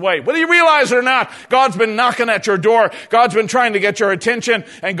Father's way. Whether you realize it or not, God's been knocking at your door. God's been trying to get your attention,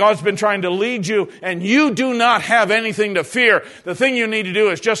 and God's been trying to lead you, and you do not have anything to fear. The thing you need to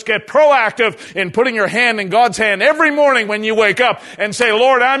do is just get proactive in putting your hand in God's hand every morning when you wake up and say,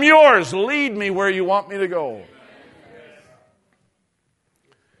 Lord, I'm yours. Lead me where you want me to go.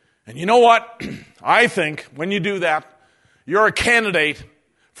 And you know what? I think when you do that, you're a candidate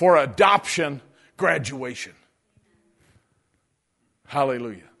for adoption graduation.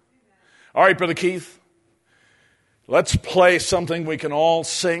 Hallelujah. All right, Brother Keith, let's play something we can all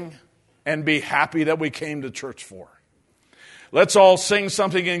sing and be happy that we came to church for. Let's all sing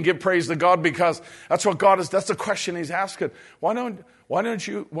something and give praise to God, because that's what God is. That's the question he's asking. Why don't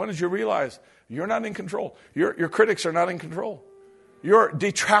you realize You're not in control. Your critics are not in control. Your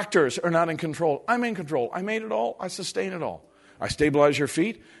detractors are not in control. I'm in control. I made it all. I sustain it all. I stabilize your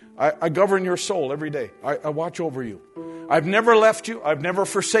feet. I govern your soul every day. I watch over you. I've never left you. I've never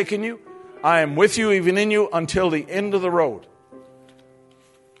forsaken you. I am with you, even in you, until the end of the road.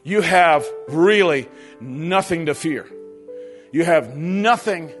 You have really nothing to fear. You have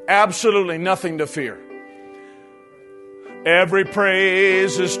nothing, absolutely nothing to fear. Every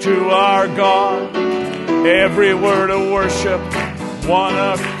praise is to our God. Every word of worship, one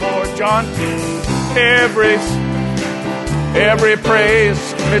accord. John, every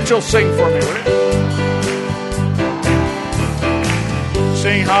praise. Mitchell, sing for me, will you?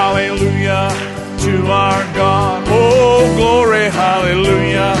 Sing hallelujah to our God. Oh, glory,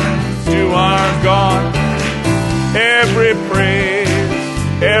 hallelujah to our God. Every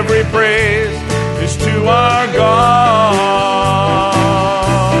praise is to our God.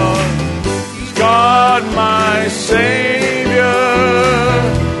 God my Savior,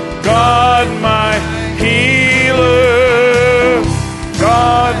 God my healer,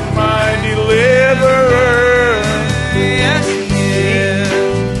 God my deliverer. Yes, He is.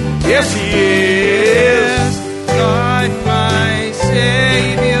 Yes, He is. God my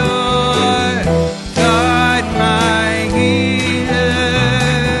Savior, God my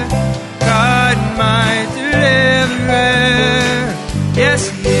healer, God my deliverer. Yes,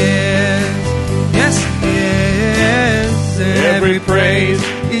 He is. Yes, He is. Every praise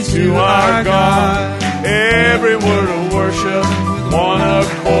is to our God. Every word of worship, one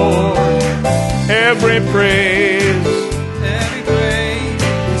accord. Every praise. Every praise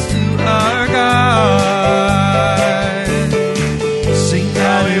is to our God. Sing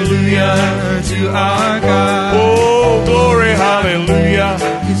hallelujah to our God. Oh, glory, hallelujah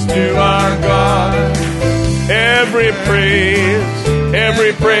is to our God. Every praise is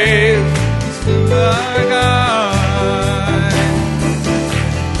to our God.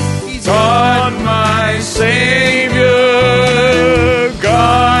 He's God my Savior,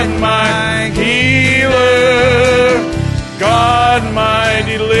 God my healer, God my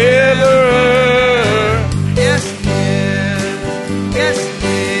deliverer. Yes, He is. Yes,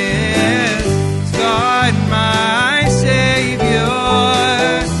 He is. God my Savior,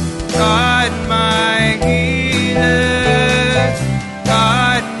 God my healer,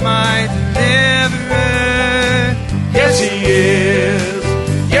 God my deliverer. Yes, He is.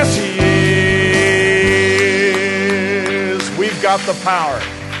 Yes, He is. We've got the power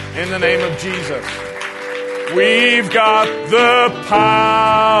in the name of Jesus. We've got the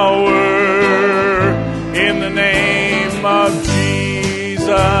power in the name of Jesus.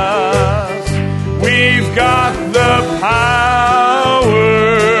 We've got the power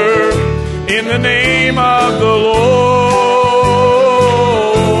in the name of the Lord.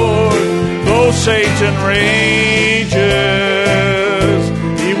 Though Satan rages,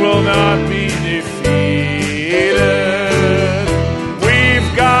 he will not be defeated.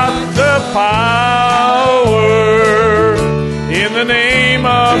 We've got the power in the name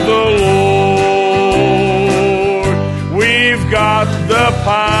of the Lord. We've got the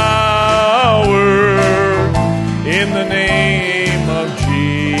power in the name of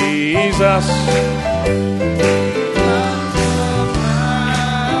Jesus.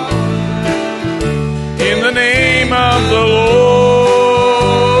 In the name of the Lord,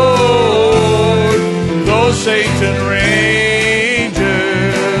 though Satan rages,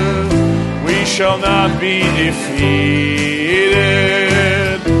 we shall not be defeated.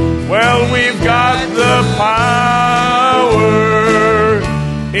 Well, we've got the power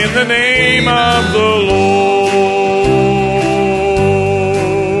in the name of the Lord.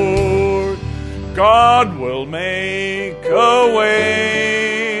 God will make a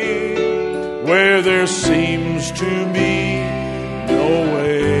way where there seems to be no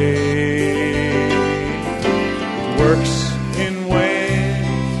way. It works in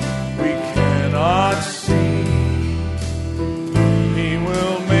ways we cannot see. He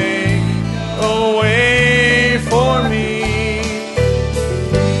will make a way for me.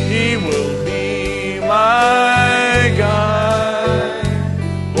 He will be my guide.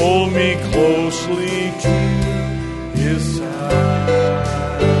 Hold me closely to His side.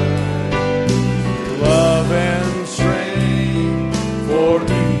 Love and strength for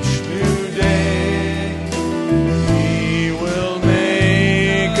each new day. He will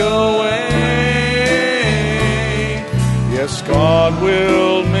make a way. Yes, God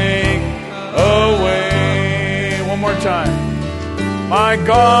will make a way. One more time. My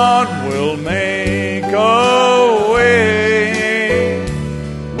God will make a way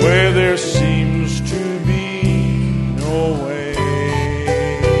where there seems to be no way.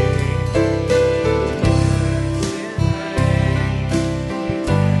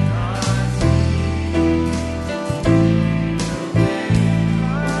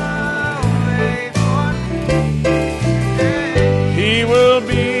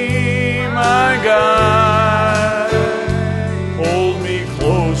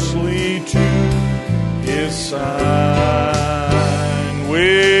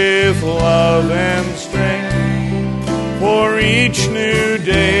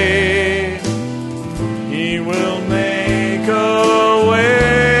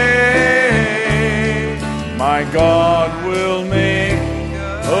 God will make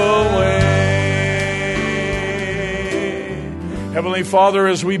a way. Heavenly Father,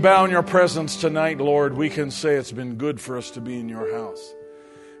 as we bow in your presence tonight, Lord, we can say it's been good for us to be in your house.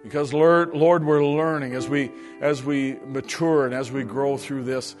 Because, Lord, we're learning as we mature and as we grow through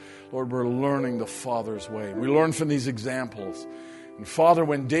this, Lord, we're learning the Father's way. We learn from these examples. And Father,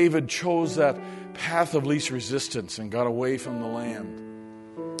 when David chose that path of least resistance and got away from the land,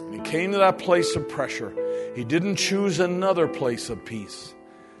 and he came to that place of pressure, he didn't choose another place of peace,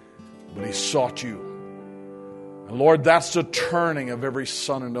 but he sought you. And Lord, that's the turning of every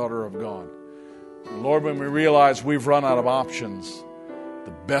son and daughter of God. And Lord, when we realize we've run out of options,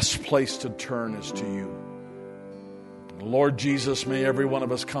 the best place to turn is to you. And Lord Jesus, may every one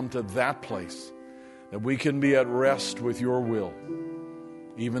of us come to that place that we can be at rest with your will,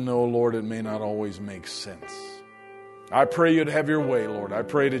 even though, Lord, it may not always make sense. I pray you'd have your way, Lord. I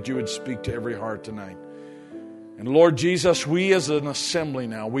pray that you would speak to every heart tonight. And Lord Jesus, we as an assembly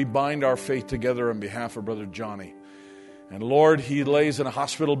now, we bind our faith together on behalf of Brother Johnny. And Lord, he lays in a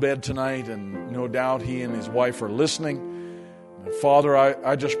hospital bed tonight, and no doubt he and his wife are listening. And Father,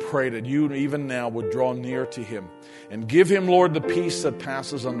 I just pray that you even now would draw near to him and give him, Lord, the peace that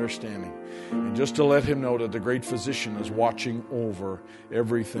passes understanding. And just to let him know that the great physician is watching over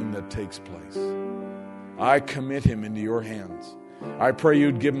everything that takes place. I commit him into your hands. I pray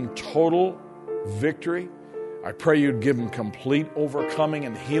you'd give him total victory. I pray you'd give him complete overcoming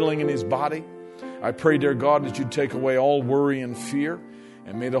and healing in his body. I pray, dear God, that you'd take away all worry and fear,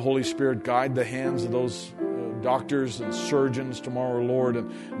 and may the Holy Spirit guide the hands of those doctors and surgeons tomorrow, Lord,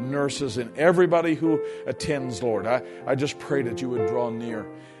 and nurses and everybody who attends, Lord. I just pray that you would draw near.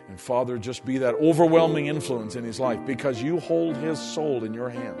 And Father, just be that overwhelming influence in his life, because you hold his soul in your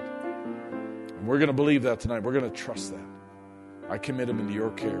hand. And we're going to believe that tonight. We're going to trust that. I commit him into your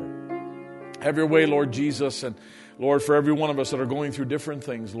care. Have your way, Lord Jesus. And Lord, for every one of us that are going through different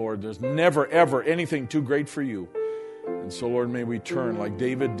things, Lord, there's never, ever anything too great for you. And so, Lord, may we turn like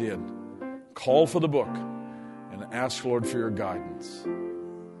David did, call for the book, and ask, Lord, for your guidance.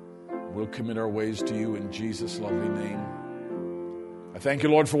 We'll commit our ways to you in Jesus' lovely name. I thank you,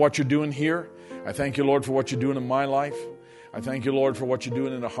 Lord, for what you're doing here. I thank you, Lord, for what you're doing in my life. I thank you, Lord, for what you're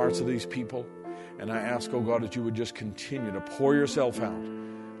doing in the hearts of these people. And I ask, oh God, that you would just continue to pour yourself out.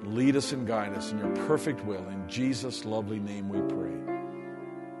 Lead us and guide us in your perfect will. In Jesus' lovely name we pray.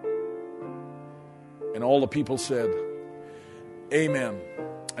 And all the people said, amen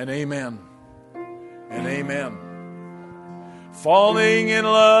and amen and amen. Falling in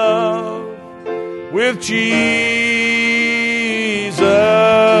love with Jesus.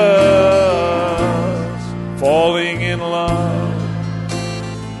 Falling in love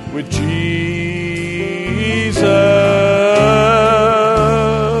with Jesus.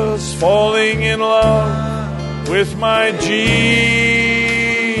 Falling in love with my Jesus.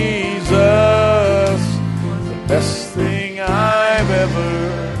 The best thing I've ever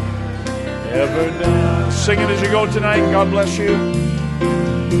done. Sing it as you go tonight. God bless you.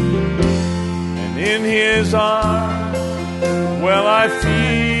 And in his arms, well, I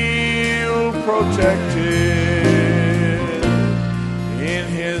feel protected. In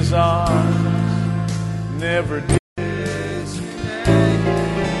his arms, never did.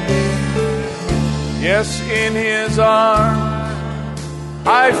 Yes, in his arms,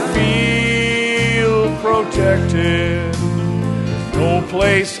 I feel protected. No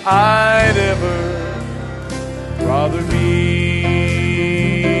place I'd ever rather be.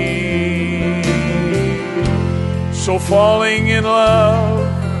 So falling in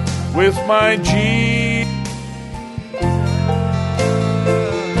love with my Jesus.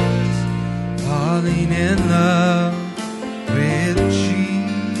 Falling in love with Jesus.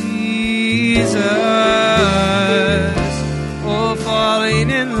 Oh, falling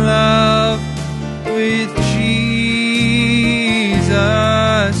in love with Jesus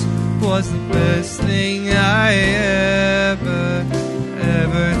was the best thing I ever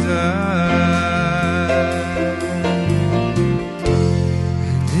done.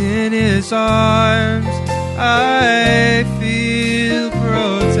 And in his arms I feel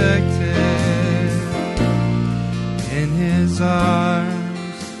protected. In his arms,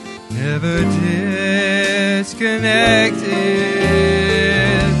 never disconnected.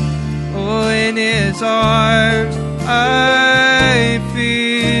 Oh, in his arms I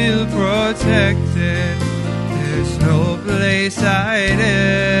feel protected. There's no place I'd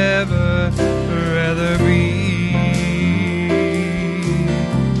ever rather be.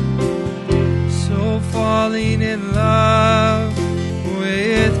 So falling in love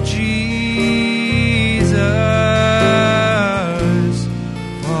with Jesus.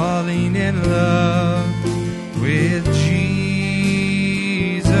 Falling in love with Jesus.